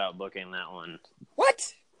less about booking that one.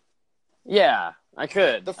 What? Yeah, I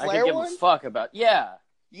could. The I Flair could give one? a fuck about. Yeah.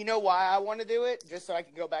 You know why I want to do it? Just so I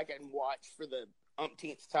can go back and watch for the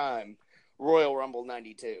umpteenth time Royal Rumble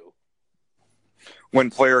 92.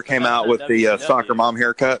 When Flair came out with the soccer mom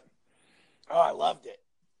haircut. Oh, I loved it.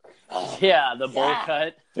 Oh, yeah, the bowl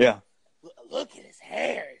cut. Yeah. Look at his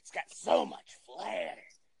hair. It's got so much flair.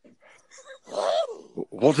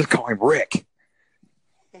 We'll just call him Rick.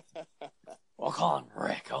 We'll call him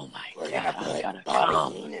Rick. Oh my We're God. gonna put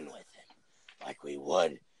Bobby Heenan with him, like we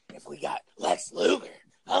would if we got Lex Luger.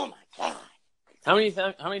 Oh my God! How many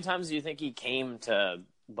times do you think he came to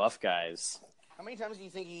Buff Guys? How many times do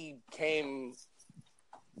you think he came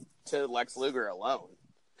to Lex Luger alone?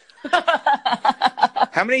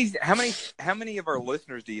 How many of our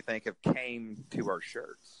listeners do you think have came to our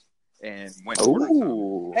shirts and went?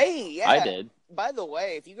 Ooh. Hey, yeah, I did. By the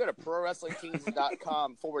way, if you go to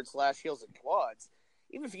prowrestlingtees.com/heels and quads,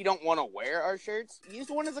 even if you don't want to wear our shirts, use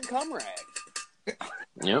one as a cum rag.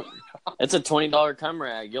 Yep. It's a $20 cum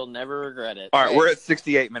rag. You'll never regret it. All right, we're at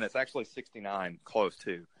 68 minutes. Actually, 69. Close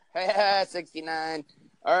to. Hey, 69.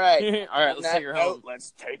 All right. All right, let's take her home.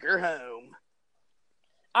 Let's take her home.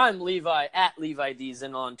 I'm Levi at Levi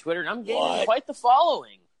Deason on Twitter, and I'm gaining quite the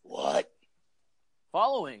following. What?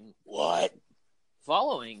 Following. What?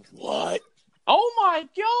 Following. What? Oh my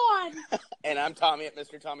God! And I'm Tommy at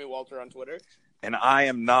Mr. Tommy Walter on Twitter. And I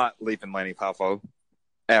am not Leaping Lanny Poffo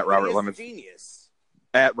at Robert Lemons. Genius.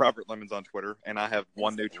 At Robert Lemons on Twitter, and I have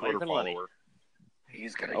one new Twitter follower.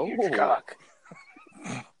 He's gonna use cock.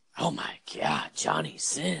 Oh my God, Johnny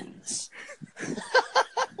Sins.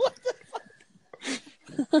 What the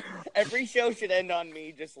fuck? Every show should end on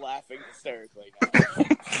me just laughing hysterically now.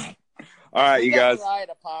 All right, you guys. I had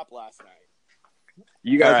a pop last night.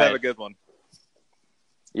 You guys have a good one.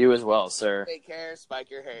 You as well, sir. Take care, spike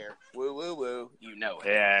your hair. Woo, woo, woo. You know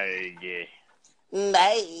it. Yeah.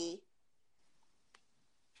 Bye.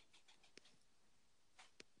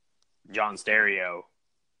 John Stereo.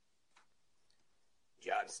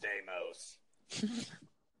 John Stamos.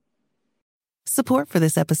 Support for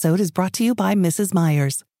this episode is brought to you by Mrs.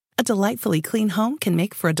 Meyer's. A delightfully clean home can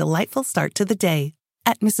make for a delightful start to the day.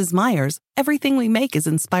 At Mrs. Meyer's, everything we make is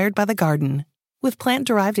inspired by the garden. With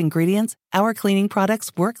plant-derived ingredients, our cleaning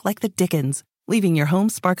products work like the dickens, leaving your home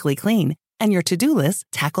sparkly clean and your to-do list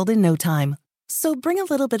tackled in no time. So bring a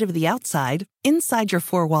little bit of the outside inside your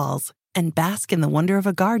four walls and bask in the wonder of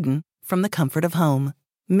a garden from the comfort of home.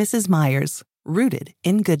 Mrs. Meyer's, rooted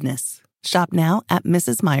in goodness. Shop now at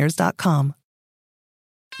mrsmeyers.com.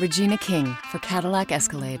 Regina King for Cadillac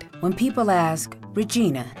Escalade. When people ask,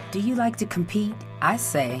 Regina, do you like to compete? I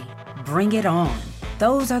say, bring it on.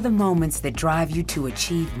 Those are the moments that drive you to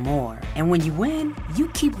achieve more. And when you win, you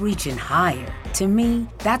keep reaching higher. To me,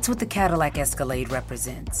 that's what the Cadillac Escalade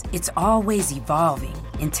represents. It's always evolving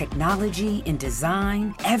in technology, in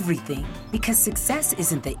design, everything. Because success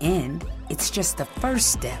isn't the end, it's just the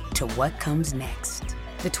first step to what comes next.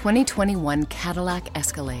 The 2021 Cadillac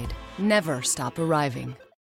Escalade. Never stop arriving.